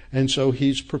bears, and so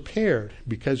he's prepared.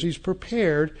 Because he's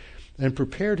prepared and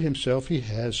prepared himself, he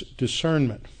has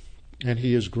discernment, and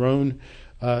he has grown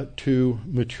to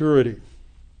maturity.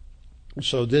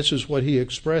 So this is what he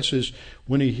expresses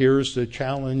when he hears the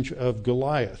challenge of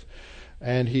Goliath.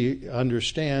 And he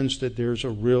understands that there's a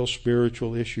real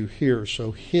spiritual issue here.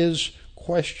 So his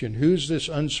question, who's this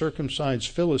uncircumcised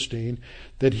Philistine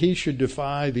that he should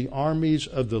defy the armies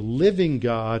of the living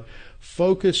God,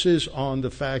 focuses on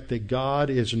the fact that God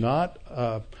is not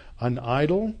an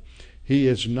idol. He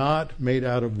is not made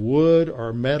out of wood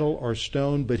or metal or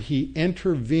stone, but he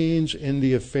intervenes in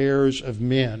the affairs of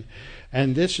men.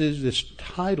 And this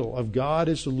title of God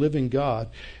as the living God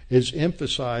is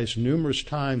emphasized numerous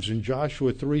times in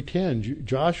Joshua 3:10.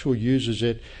 Joshua uses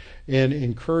it in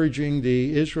encouraging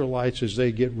the Israelites as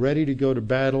they get ready to go to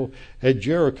battle at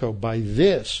Jericho. By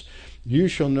this you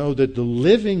shall know that the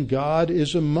living God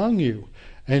is among you,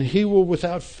 and he will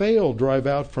without fail drive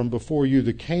out from before you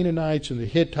the Canaanites and the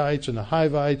Hittites and the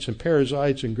Hivites and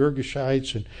Perizzites and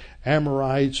Girgashites and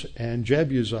Amorites and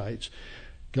Jebusites.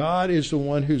 God is the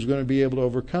one who's going to be able to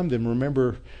overcome them.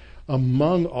 Remember,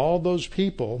 among all those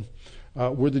people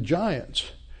were the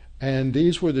giants. And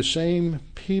these were the same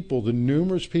people, the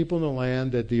numerous people in the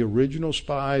land that the original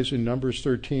spies in Numbers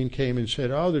 13 came and said,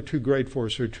 oh, they're too great for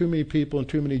us. There are too many people and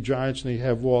too many giants, and they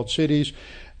have walled cities.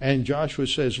 And Joshua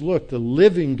says, look, the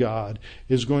living God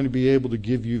is going to be able to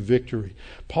give you victory.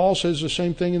 Paul says the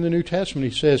same thing in the New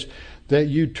Testament. He says that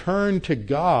you turn to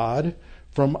God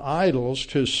from idols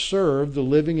to serve the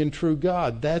living and true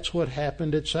God. That's what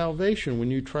happened at salvation.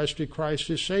 When you trusted Christ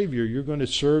as Savior, you're going to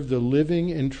serve the living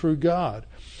and true God.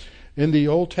 In the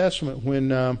Old Testament,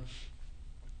 when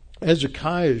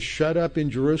Hezekiah is shut up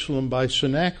in Jerusalem by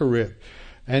Sennacherib,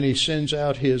 and he sends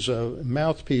out his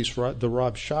mouthpiece, the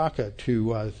Rabshakeh,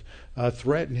 to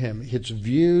threaten him, it's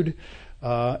viewed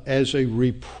as a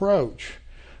reproach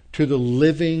to the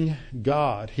living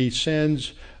God. He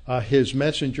sends his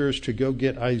messengers to go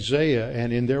get Isaiah,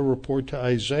 and in their report to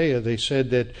Isaiah, they said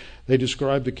that they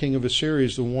described the king of Assyria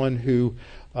as the one who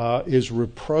is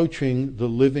reproaching the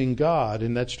living God,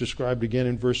 and that's described again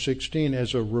in verse 16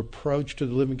 as a reproach to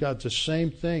the living God. It's the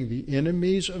same thing. The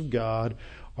enemies of God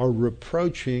are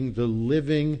reproaching the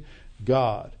living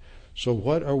God. So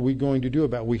what are we going to do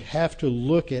about it? We have to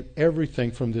look at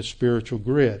everything from this spiritual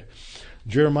grid.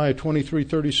 Jeremiah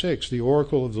 23:36, the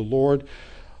oracle of the Lord,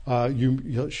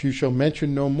 you shall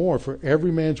mention no more, for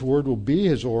every man's word will be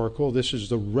his oracle. This is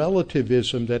the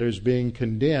relativism that is being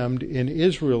condemned in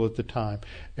Israel at the time.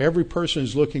 Every person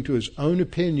is looking to his own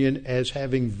opinion as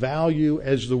having value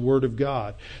as the Word of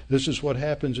God. This is what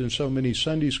happens in so many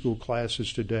Sunday school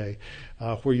classes today,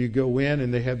 where you go in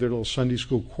and they have their little Sunday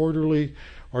school quarterly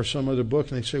or some other book,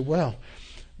 and they say, well,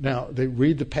 now, they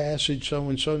read the passage,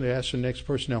 so-and-so, and they ask the next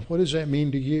person, now, what does that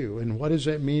mean to you? And what does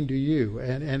that mean to you?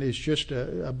 And it's just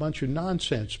a bunch of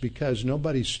nonsense because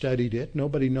nobody studied it.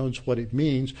 Nobody knows what it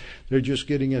means. They're just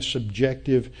getting a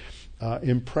subjective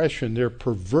impression. They're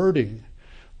perverting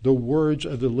the words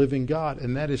of the living God.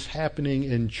 And that is happening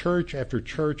in church after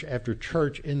church after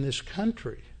church in this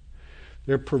country.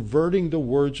 They're perverting the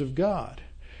words of God.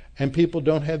 And people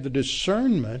don't have the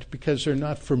discernment because they're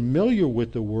not familiar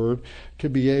with the Word to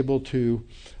be able to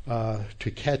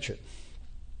catch it.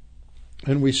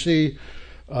 And we see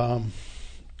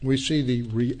the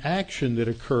reaction that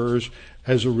occurs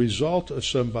as a result of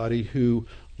somebody who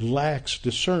lacks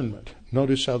discernment.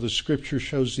 Notice how the Scripture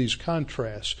shows these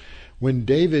contrasts. When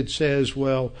David says,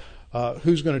 well,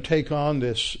 who's going to take on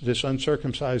this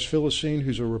uncircumcised Philistine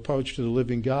who's a reproach to the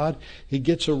living God? He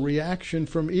gets a reaction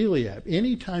from Eliab.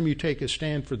 Anytime you take a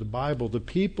stand for the Bible, the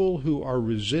people who are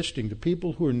resisting, the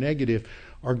people who are negative,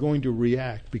 are going to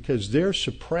react because they're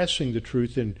suppressing the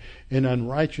truth in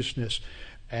unrighteousness.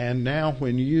 And now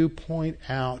when you point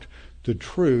out the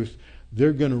truth,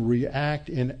 they're going to react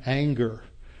in anger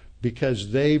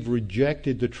because they've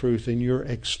rejected the truth and you're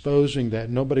exposing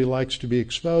that. Nobody likes to be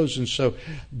exposed. And so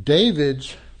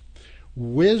David's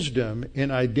wisdom in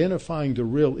identifying the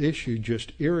real issue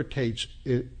just irritates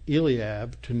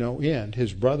Eliab to no end.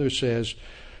 His brother says,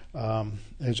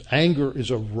 as anger is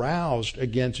aroused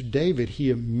against David, he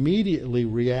immediately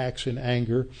reacts in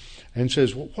anger and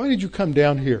says, well, why did you come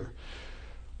down here?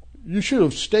 You should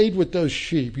have stayed with those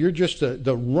sheep. You're just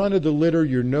the run of the litter.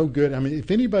 You're no good. I mean, if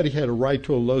anybody had a right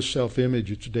to a low self-image,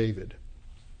 it's David.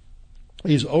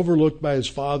 He's overlooked by his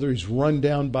father. He's run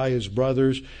down by his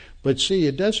brothers. But see,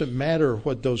 it doesn't matter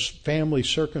what those family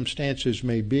circumstances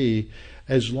may be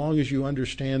as long as you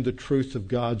understand the truth of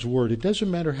God's Word. It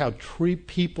doesn't matter how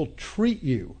people treat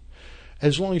you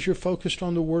as long as you're focused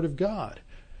on the Word of God.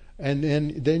 And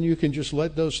then you can just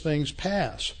let those things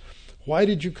pass. Why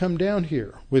did you come down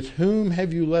here? With whom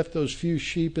have you left those few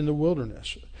sheep in the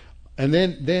wilderness? And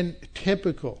then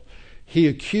typical, he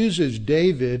accuses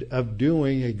David of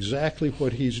doing exactly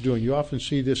what he's doing. You often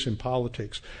see this in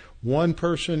politics. One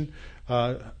person,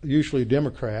 usually a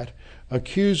Democrat,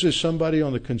 accuses somebody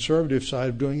on the conservative side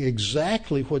of doing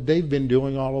exactly what they've been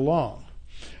doing all along.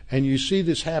 And you see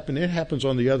this happen. It happens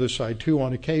on the other side too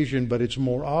on occasion, but it's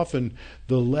more often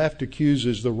the left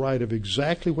accuses the right of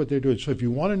exactly what they're doing. So if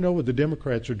you want to know what the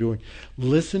Democrats are doing,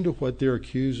 listen to what they're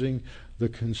accusing the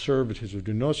conservatives of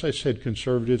doing. Notice I said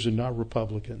conservatives and not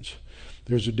Republicans.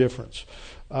 There's a difference.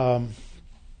 So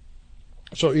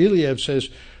Eliab says,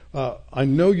 I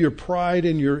know your pride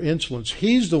and your insolence.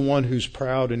 He's the one who's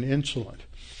proud and insolent.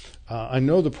 I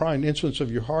know the pride and insolence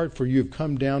of your heart, for you have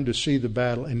come down to see the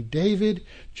battle. And David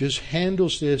just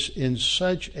handles this in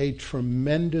such a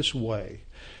tremendous way.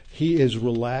 He is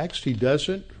relaxed. He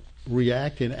doesn't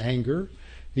react in anger.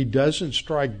 He doesn't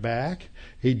strike back.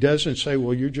 He doesn't say,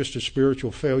 well, you're just a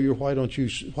spiritual failure. Why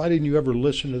didn't you ever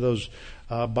listen to those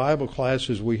Bible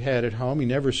classes we had at home? He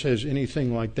never says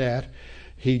anything like that.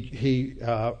 He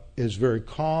is very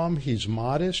calm. He's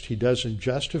modest. He doesn't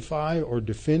justify or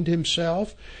defend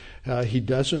himself. He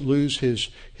doesn't lose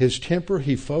his temper.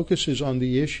 He focuses on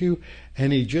the issue,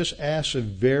 and he just asks a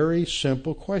very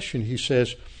simple question. He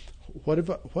says, what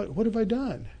have I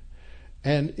done?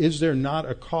 And is there not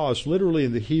a cause? Literally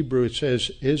in the Hebrew it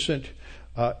says,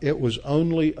 it was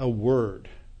only a word.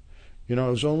 It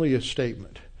was only a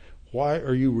statement. Why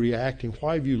are you reacting?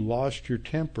 Why have you lost your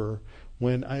temper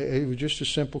when it was just a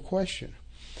simple question?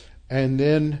 And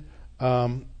then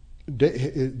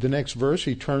the next verse,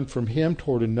 he turned from him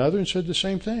toward another and said the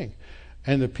same thing.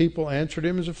 And the people answered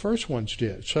him as the first ones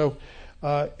did. So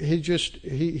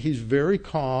he's very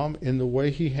calm in the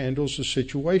way he handles the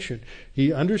situation.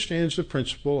 He understands the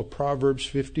principle of Proverbs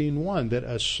 15:1, that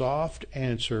a soft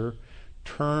answer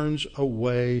turns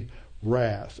away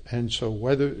wrath. And so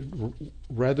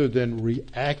rather than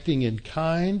reacting in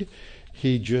kind,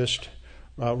 he just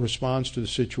responds to the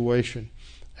situation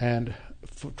and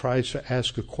tries to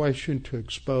ask a question to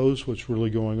expose what's really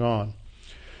going on.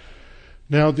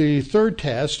 Now, the third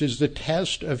test is the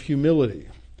test of humility.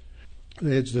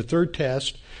 The third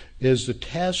test is the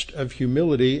test of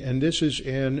humility, and this is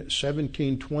in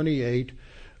 1728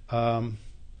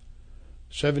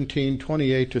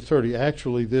 to 30.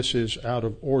 Actually, this is out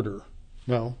of order.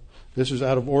 No, this is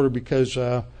out of order because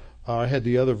I had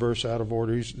the other verse out of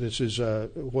order. This is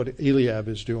what Eliab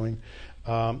is doing.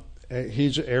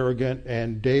 He's arrogant,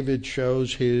 and David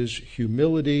shows his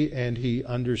humility, and he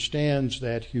understands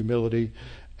that humility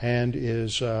and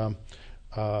is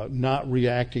not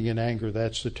reacting in anger.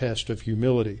 That's the test of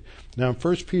humility. Now, in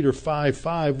 1 Peter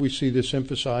 5:5, we see this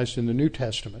emphasized in the New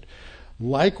Testament.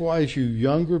 Likewise, you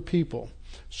younger people,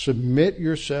 submit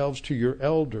yourselves to your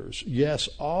elders. Yes,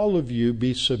 all of you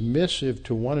be submissive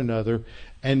to one another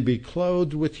and be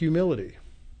clothed with humility.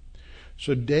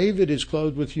 So David is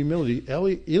clothed with humility.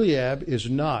 Eliab is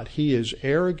not. He is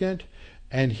arrogant,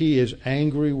 and he is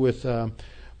angry with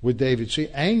David. See,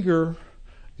 anger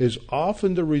is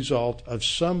often the result of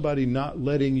somebody not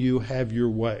letting you have your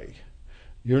way.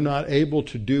 You're not able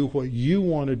to do what you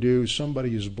want to do.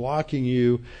 Somebody is blocking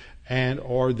you,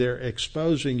 or they're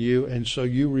exposing you, and so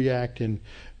you react in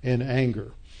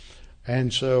anger.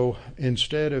 And so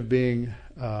instead of being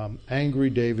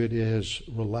angry, David is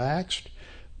relaxed.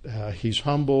 He's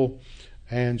humble,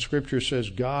 and Scripture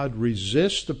says God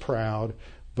resists the proud,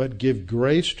 but give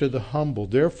grace to the humble.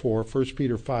 Therefore, 1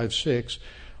 Peter 5:6,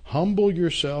 humble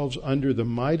yourselves under the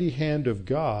mighty hand of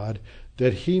God,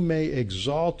 that he may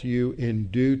exalt you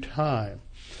in due time.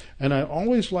 And I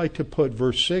always like to put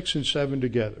verse 6 and 7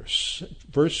 together.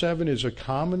 Verse 7 is a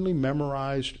commonly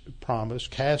memorized promise,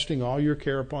 casting all your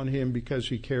care upon him because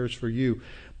he cares for you.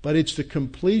 But it's the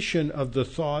completion of the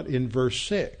thought in verse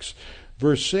 6.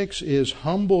 Verse 6 is,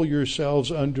 humble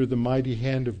yourselves under the mighty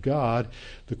hand of God.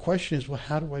 The question is, well,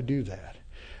 how do I do that?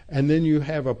 And then you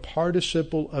have a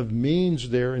participle of means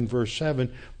there in verse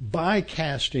 7, by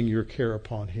casting your care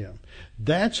upon him.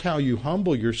 That's how you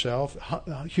humble yourself.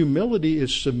 Humility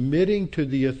is submitting to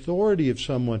the authority of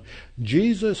someone.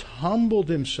 Jesus humbled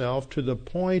himself to the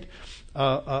point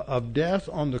of death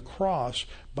on the cross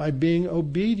by being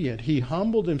obedient. He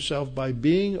humbled himself by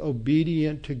being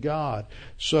obedient to God.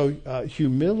 So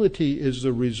humility is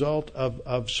the result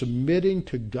of submitting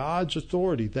to God's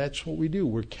authority. That's what we do.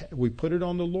 We put it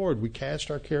on the Lord. We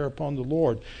cast our care upon the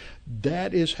Lord.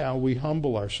 That is how we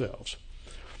humble ourselves.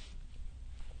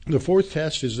 The fourth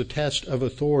test is the test of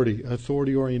authority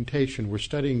orientation. We're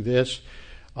studying this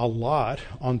a lot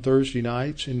on Thursday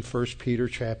nights in 1 Peter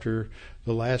chapter,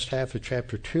 the last half of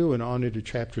chapter 2 and on into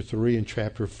chapter 3 and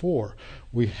chapter 4.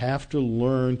 We have to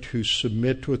learn to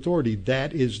submit to authority.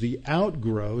 That is the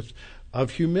outgrowth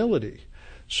of humility.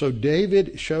 So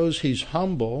David shows he's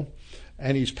humble,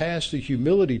 and he's passed the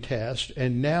humility test,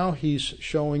 and now he's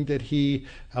showing that he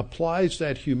applies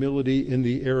that humility in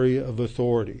the area of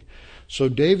authority. So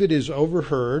David is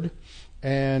overheard,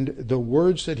 and the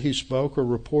words that he spoke are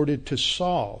reported to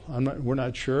Saul. We're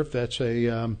not sure if that's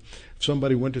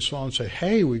somebody went to Saul and said,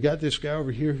 hey, we got this guy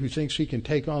over here who thinks he can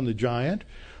take on the giant,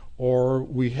 or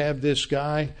we have this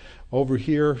guy over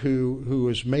here who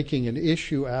is making an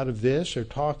issue out of this or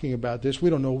talking about this. We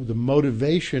don't know the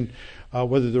motivation,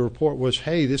 whether the report was,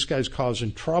 hey, this guy's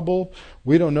causing trouble.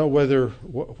 We don't know whether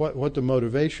what the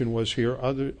motivation was here,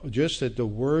 just that the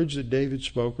words that David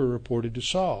spoke are reported to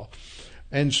Saul.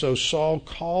 And so Saul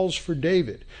calls for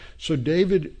David. So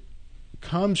David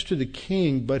comes to the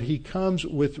king, but he comes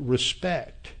with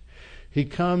respect. He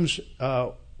comes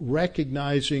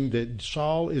recognizing that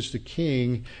Saul is the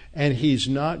king, and he's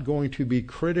not going to be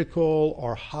critical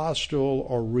or hostile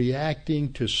or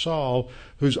reacting to Saul,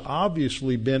 who's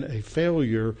obviously been a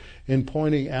failure in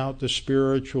pointing out the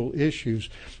spiritual issues.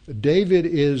 David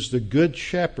is the good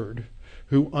shepherd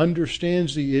who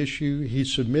understands the issue. He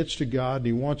submits to God and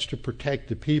he wants to protect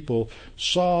the people.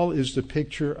 Saul is the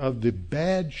picture of the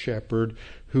bad shepherd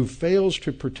who fails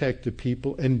to protect the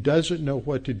people and doesn't know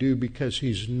what to do because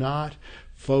he's not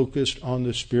focused on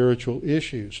the spiritual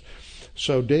issues.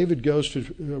 So David goes to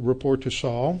report to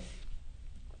Saul.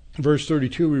 Verse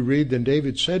 32 we read, then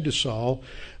David said to Saul,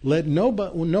 let no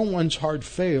one's heart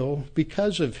fail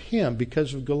because of him,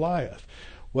 because of Goliath.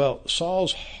 Well,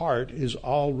 Saul's heart is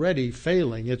already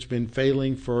failing. It's been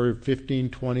failing for 15,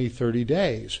 20, 30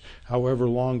 days, however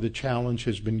long the challenge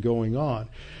has been going on.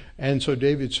 And so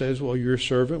David says, well, your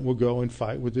servant will go and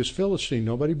fight with this Philistine.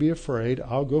 Nobody be afraid.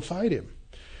 I'll go fight him.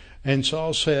 And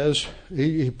Saul says,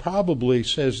 he probably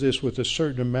says this with a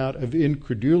certain amount of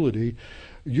incredulity,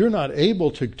 you're not able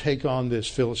to take on this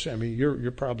Philistine. I mean, you're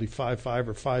probably 5'5"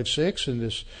 or 5'6", and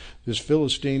this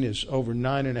Philistine is over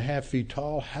 9.5 feet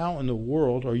tall. How in the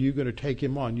world are you going to take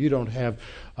him on? You don't have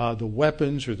the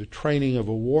weapons or the training of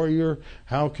a warrior.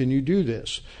 How can you do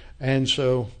this? And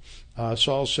so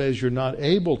Saul says, you're not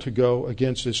able to go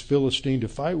against this Philistine to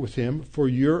fight with him, for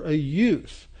you're a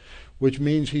youth, which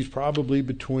means he's probably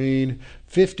between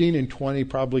 15 and 20,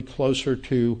 probably closer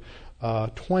to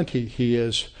 20. He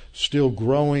is still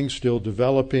growing, still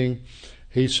developing.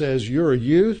 He says, you're a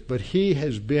youth, but he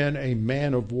has been a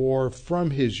man of war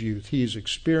from his youth. He's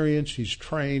experienced, he's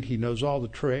trained, he knows all the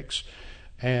tricks,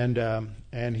 and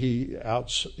he's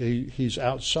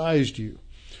outsized you.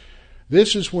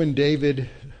 This is when David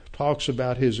talks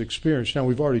about his experience. Now,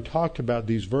 we've already talked about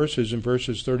these verses in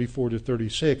verses 34 to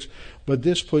 36, but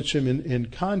this puts him in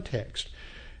context.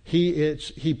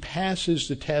 He passes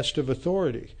the test of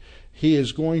authority. He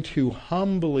is going to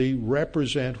humbly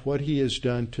represent what he has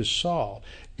done to Saul.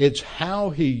 It's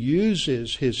how he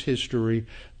uses his history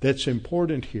that's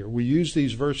important here. We use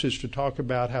these verses to talk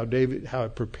about how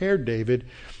it prepared David,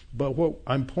 but what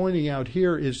I'm pointing out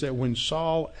here is that when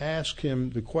Saul asked him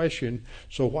the question,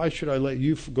 so why should I let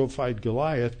you go fight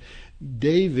Goliath?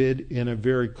 David, in a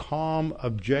very calm,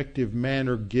 objective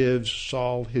manner, gives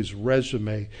Saul his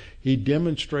resume. He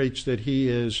demonstrates that he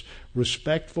is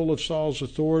respectful of Saul's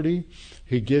authority.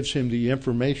 He gives him the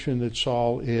information that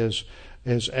Saul is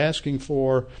asking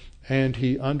for, and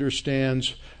he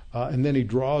understands, and then he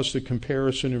draws the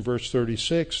comparison in verse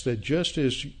 36 that just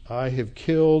as I have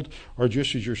killed, or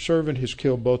just as your servant has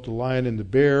killed both the lion and the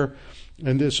bear,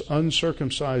 and this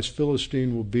uncircumcised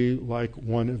Philistine will be like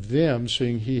one of them,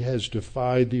 seeing he has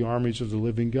defied the armies of the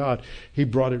living God. He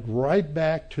brought it right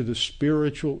back to the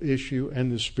spiritual issue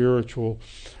and the spiritual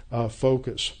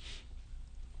focus.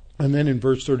 And then in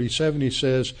verse 37 he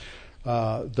says,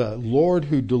 the Lord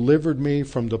who delivered me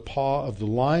from the paw of the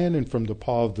lion and from the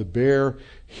paw of the bear,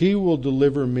 he will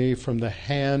deliver me from the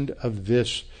hand of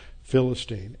this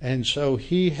Philistine. And so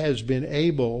he has been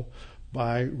able,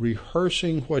 by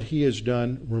rehearsing what he has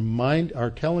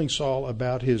done, telling Saul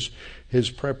about his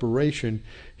preparation,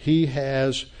 he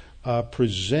has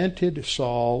presented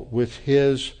Saul with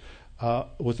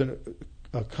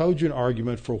a cogent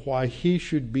argument for why he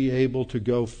should be able to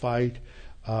go fight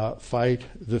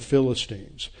the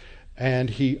Philistines. And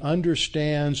he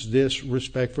understands this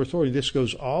respect for authority. This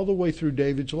goes all the way through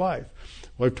David's life.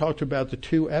 We've talked about the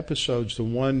two episodes, the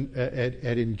one at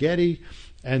En-Gedi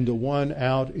and the one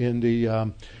out in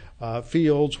the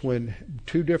fields, when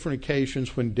two different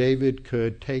occasions when David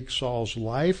could take Saul's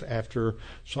life after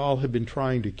Saul had been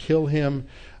trying to kill him.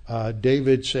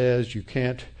 David says, you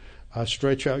can't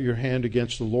stretch out your hand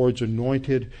against the Lord's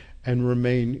anointed and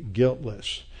remain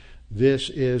guiltless. This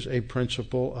is a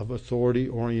principle of authority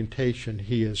orientation.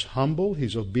 He is humble,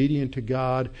 he's obedient to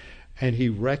God, and he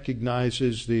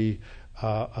recognizes the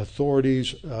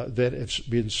authorities that have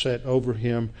been set over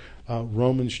him.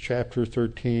 Romans chapter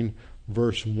 13,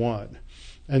 verse 1.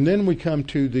 And then we come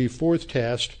to the fourth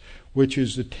test, which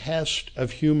is the test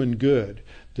of human good.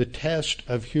 The test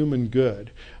of human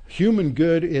good. Human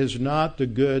good is not the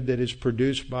good that is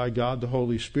produced by God the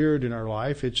Holy Spirit in our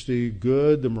life. It's the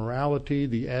good, the morality,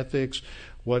 the ethics,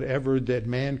 whatever that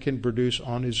man can produce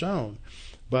on his own.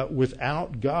 But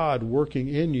without God working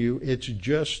in you, it's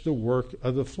just the work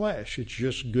of the flesh. It's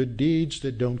just good deeds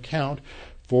that don't count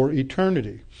for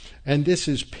eternity. And this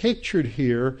is pictured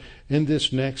here in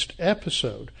this next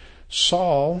episode.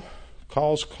 Saul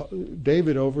calls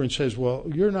David over and says, well,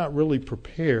 you're not really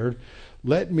prepared.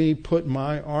 Let me put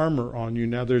my armor on you.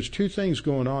 Now, there's two things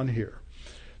going on here.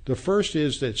 The first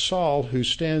is that Saul, who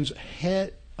stands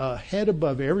head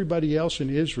above everybody else in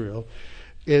Israel,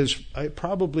 is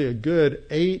probably a good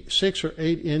 6 or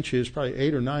 8 inches, probably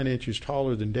 8 or 9 inches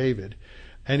taller than David,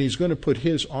 and he's going to put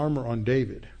his armor on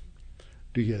David.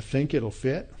 Do you think it'll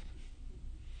fit?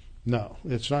 No,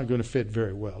 it's not going to fit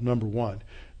very well, number one.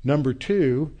 Number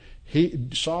two,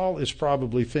 Saul is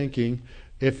probably thinking,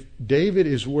 if David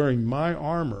is wearing my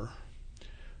armor,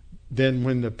 then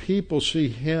when the people see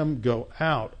him go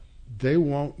out, they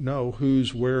won't know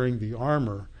who's wearing the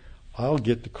armor. I'll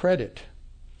get the credit.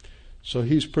 So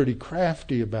he's pretty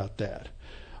crafty about that.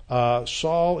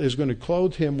 Saul is going to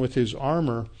clothe him with his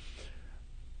armor,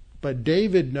 but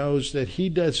David knows that he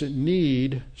doesn't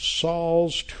need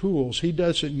Saul's tools. He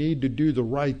doesn't need to do the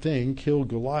right thing, kill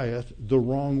Goliath, the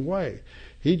wrong way.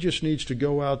 He just needs to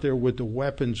go out there with the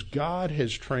weapons God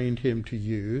has trained him to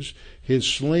use, his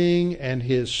sling and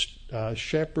his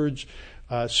shepherd's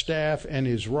staff and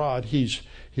his rod. He's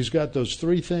got those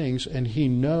three things, and he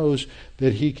knows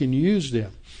that he can use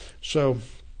them. So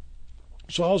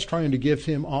Saul's trying to give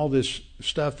him all this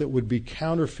stuff that would be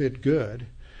counterfeit good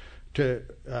to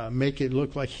make it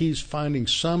look like he's finding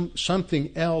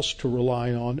something else to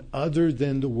rely on other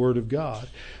than the Word of God.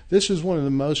 This is one of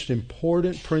the most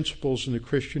important principles in the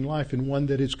Christian life, and one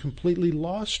that is completely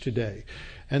lost today.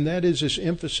 And that is this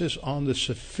emphasis on the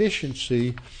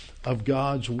sufficiency of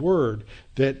God's Word,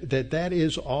 that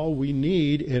is all we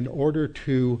need in order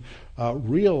to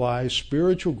realize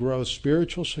spiritual growth,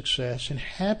 spiritual success, and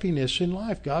happiness in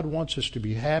life. God wants us to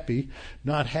be happy,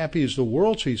 not happy as the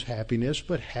world sees happiness,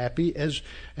 but happy as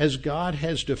God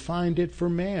has defined it for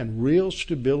man. Real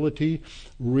stability,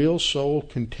 real soul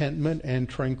contentment, and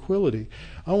tranquility.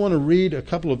 I want to read a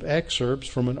couple of excerpts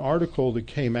from an article that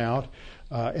came out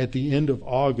at the end of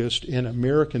August in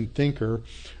American Thinker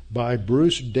by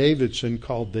Bruce Davidson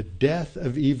called The Death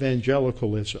of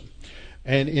Evangelicalism.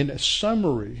 And in a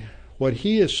summary, what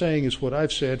he is saying is what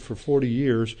I've said for 40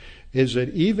 years, is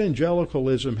that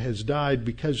evangelicalism has died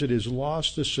because it has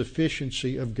lost the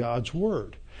sufficiency of God's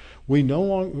Word. We no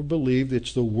longer believe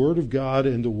it's the Word of God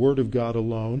and the Word of God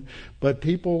alone, but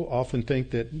people often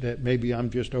think that maybe I'm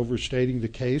just overstating the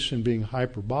case and being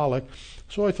hyperbolic.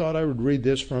 So I thought I would read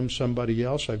this from somebody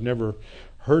else. I've never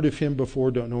heard of him before,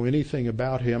 don't know anything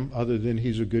about him other than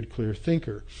he's a good, clear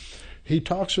thinker. He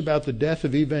talks about the death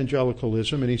of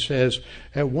evangelicalism, and he says,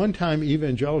 at one time,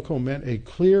 evangelical meant a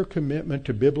clear commitment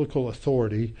to biblical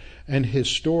authority and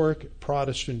historic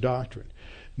Protestant doctrine.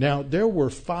 Now, there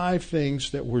were 5 things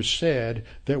that were said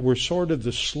that were sort of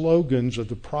the slogans of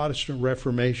the Protestant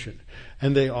Reformation,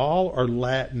 and they all are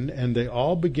Latin, and they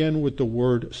all begin with the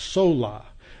word sola.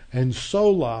 And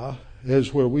sola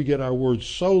is where we get our word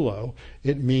solo.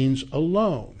 It means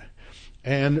alone.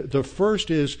 And the first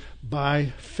is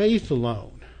by faith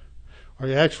alone.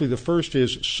 Or actually, the first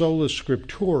is sola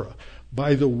scriptura,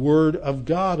 by the Word of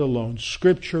God alone,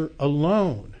 Scripture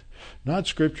alone. Not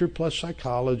Scripture plus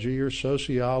psychology or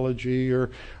sociology or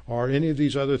any of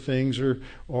these other things,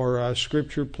 or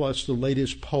Scripture plus the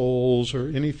latest polls or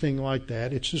anything like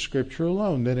that. It's the Scripture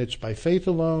alone. Then it's by faith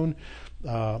alone,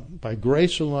 by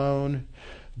grace alone.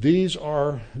 These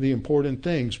are the important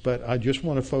things, but I just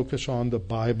want to focus on the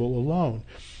Bible alone.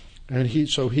 And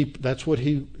that's what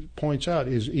he points out,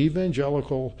 is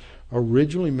evangelical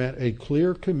originally meant a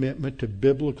clear commitment to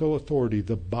biblical authority,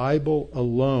 the Bible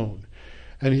alone.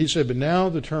 And he said, but now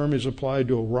the term is applied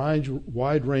to a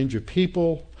wide range of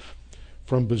people,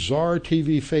 from bizarre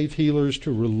TV faith healers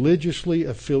to religiously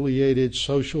affiliated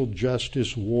social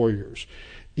justice warriors.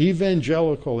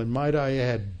 Evangelical, and might I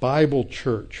add, Bible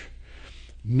church,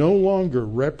 no longer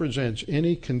represents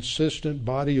any consistent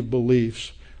body of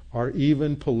beliefs or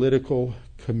even political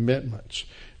commitments.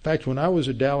 In fact, when I was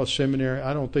at Dallas Seminary,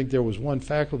 I don't think there was one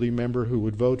faculty member who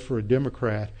would vote for a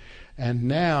Democrat. And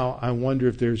now I wonder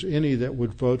if there's any that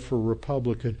would vote for a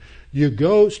Republican.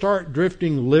 You start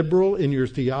drifting liberal in your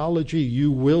theology,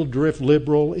 you will drift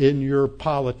liberal in your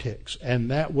politics, and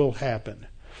that will happen.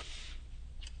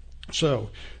 So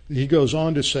he goes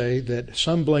on to say that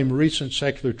some blame recent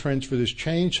secular trends for this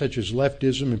change, such as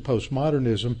leftism and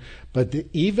postmodernism, but the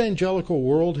evangelical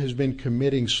world has been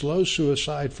committing slow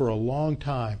suicide for a long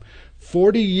time.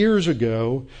 40 years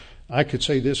ago, I could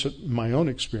say this in my own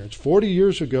experience. 40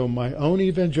 years ago, my own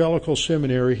evangelical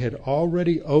seminary had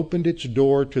already opened its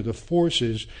door to the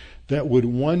forces that would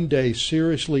one day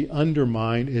seriously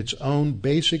undermine its own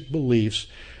basic beliefs.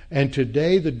 And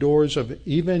today, the doors of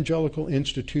evangelical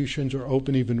institutions are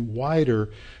open even wider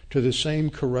to the same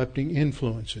corrupting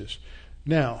influences.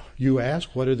 Now, you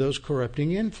ask, what are those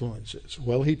corrupting influences?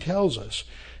 Well, he tells us.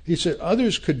 He said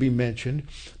others could be mentioned,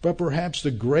 but perhaps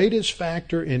the greatest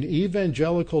factor in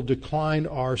evangelical decline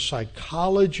are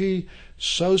psychology,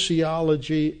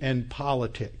 sociology, and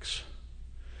politics.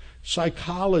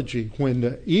 Psychology, when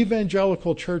the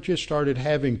evangelical churches started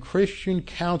having Christian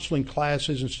counseling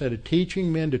classes instead of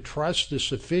teaching men to trust the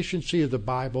sufficiency of the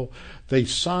Bible, they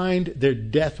signed their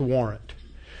death warrant.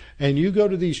 And you go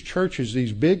to these churches,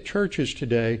 these big churches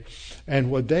today,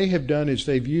 and what they have done is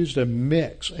they've used a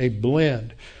mix, a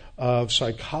blend of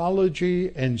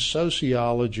psychology and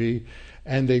sociology,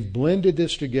 and they've blended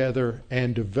this together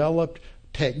and developed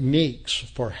techniques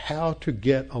for how to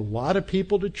get a lot of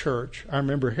people to church. I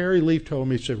remember Harry Leaf told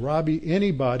me, he said, Robbie,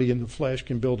 anybody in the flesh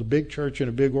can build a big church and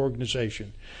a big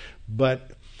organization,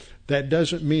 but that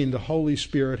doesn't mean the Holy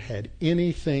Spirit had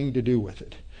anything to do with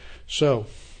it. So,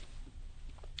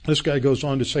 this guy goes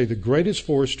on to say the greatest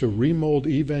force to remold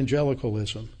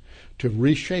evangelicalism, to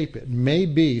reshape it, may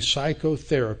be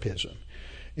psychotherapism.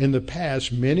 In the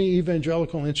past, many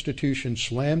evangelical institutions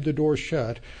slammed the door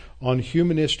shut on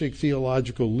humanistic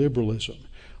theological liberalism.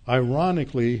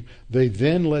 Ironically, they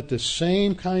then let the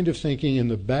same kind of thinking in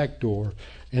the back door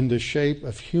in the shape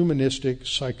of humanistic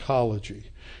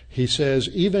psychology. He says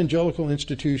evangelical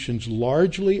institutions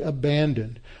largely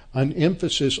abandoned an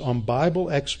emphasis on Bible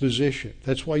exposition.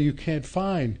 That's why you can't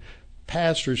find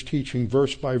pastors teaching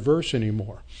verse by verse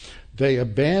anymore. They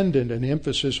abandoned an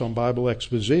emphasis on Bible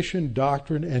exposition,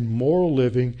 doctrine, and moral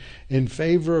living in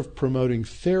favor of promoting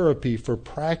therapy for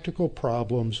practical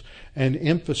problems and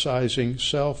emphasizing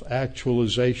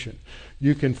self-actualization.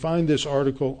 You can find this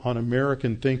article on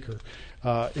American Thinker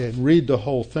and read the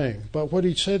whole thing. But what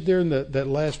he said there in that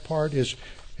last part is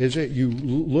that you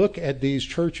look at these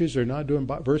churches, they're not doing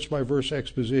verse by verse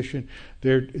exposition.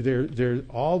 They're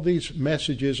all these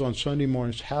messages on Sunday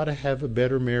mornings, how to have a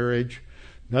better marriage.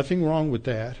 Nothing wrong with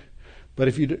that. But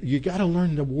if you got to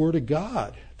learn the Word of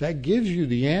God. That gives you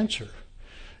the answer.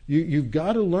 You've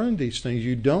got to learn these things.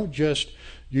 You don't just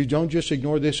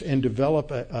ignore this and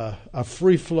develop a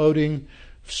free-floating,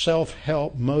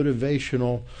 self-help,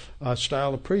 motivational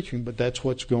style of preaching. But that's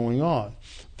what's going on.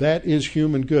 That is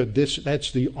human good.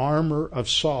 That's the armor of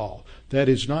Saul. That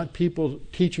is not people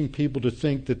teaching people to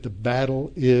think that the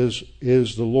battle is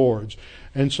the Lord's.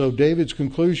 And so David's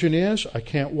conclusion is, I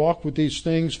can't walk with these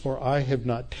things, for I have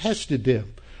not tested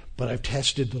them, but I've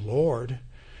tested the Lord.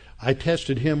 I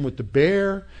tested him with the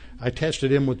bear, I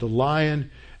tested him with the lion,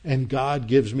 and God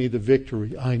gives me the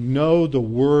victory. I know the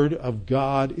Word of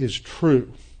God is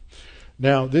true.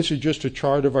 Now, this is just a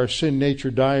chart of our sin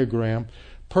nature diagram.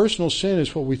 Personal sin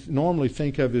is what we normally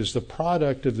think of as the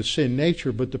product of the sin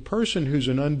nature, but the person who's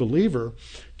an unbeliever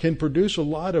can produce a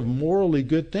lot of morally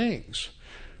good things.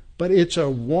 But it's a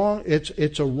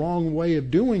wrong way of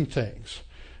doing things.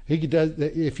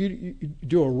 If you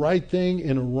do a right thing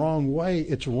in a wrong way,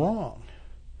 it's wrong.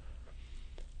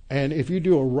 And if you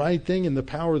do a right thing in the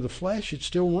power of the flesh, it's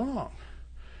still wrong.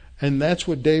 And that's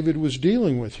what David was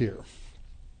dealing with here.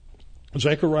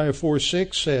 Zechariah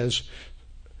 4:6 says,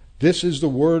 this is the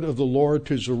word of the Lord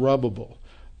to Zerubbabel,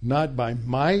 not by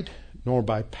might nor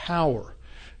by power.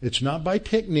 It's not by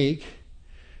technique.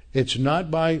 It's not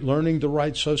by learning the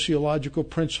right sociological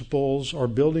principles or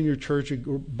building your church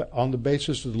on the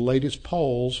basis of the latest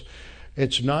polls.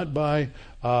 It's not by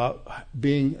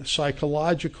being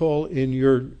psychological in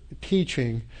your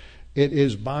teaching. It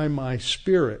is by my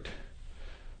Spirit,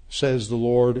 says the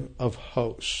Lord of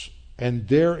hosts. And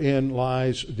therein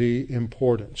lies the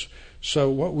importance. So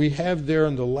what we have there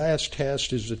in the last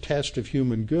test is the test of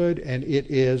human good, and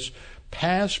it is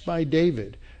passed by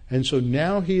David. And so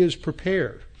now he is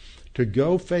prepared to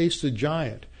go face the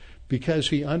giant because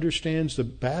he understands the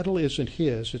battle isn't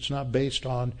his. It's not based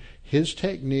on his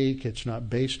technique. It's not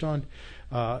based on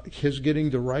his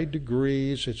getting the right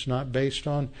degrees. It's not based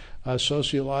on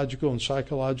sociological and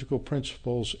psychological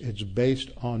principles. It's based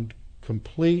on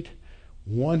complete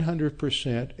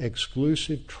 100%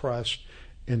 exclusive trust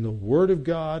in the Word of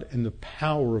God and the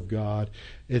power of God.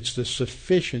 It's the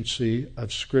sufficiency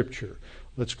of Scripture.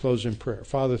 Let's close in prayer.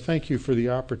 Father, thank you for the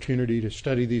opportunity to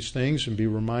study these things and be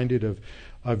reminded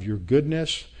of your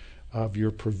goodness, of your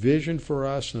provision for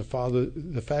us, and Father,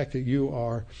 the fact that you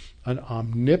are an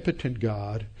omnipotent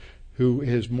God who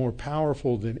is more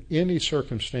powerful than any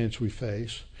circumstance we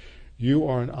face. You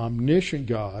are an omniscient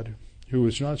God who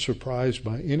is not surprised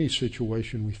by any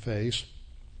situation we face.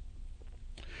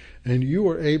 And you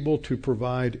are able to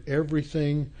provide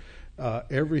everything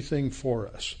for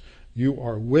us. You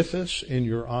are with us in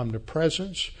your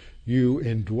omnipresence. You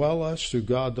indwell us through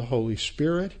God the Holy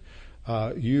Spirit.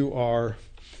 You are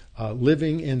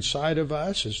living inside of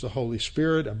us as the Holy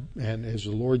Spirit and as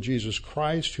the Lord Jesus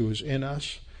Christ who is in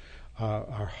us,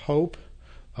 our hope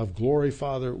of glory.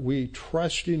 Father, we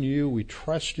trust in you, we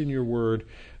trust in your word,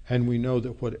 and we know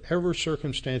that whatever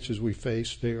circumstances we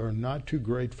face, they are not too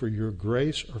great for your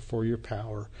grace or for your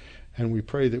power. And we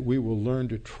pray that we will learn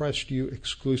to trust you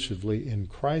exclusively in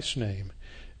Christ's name.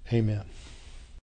 Amen.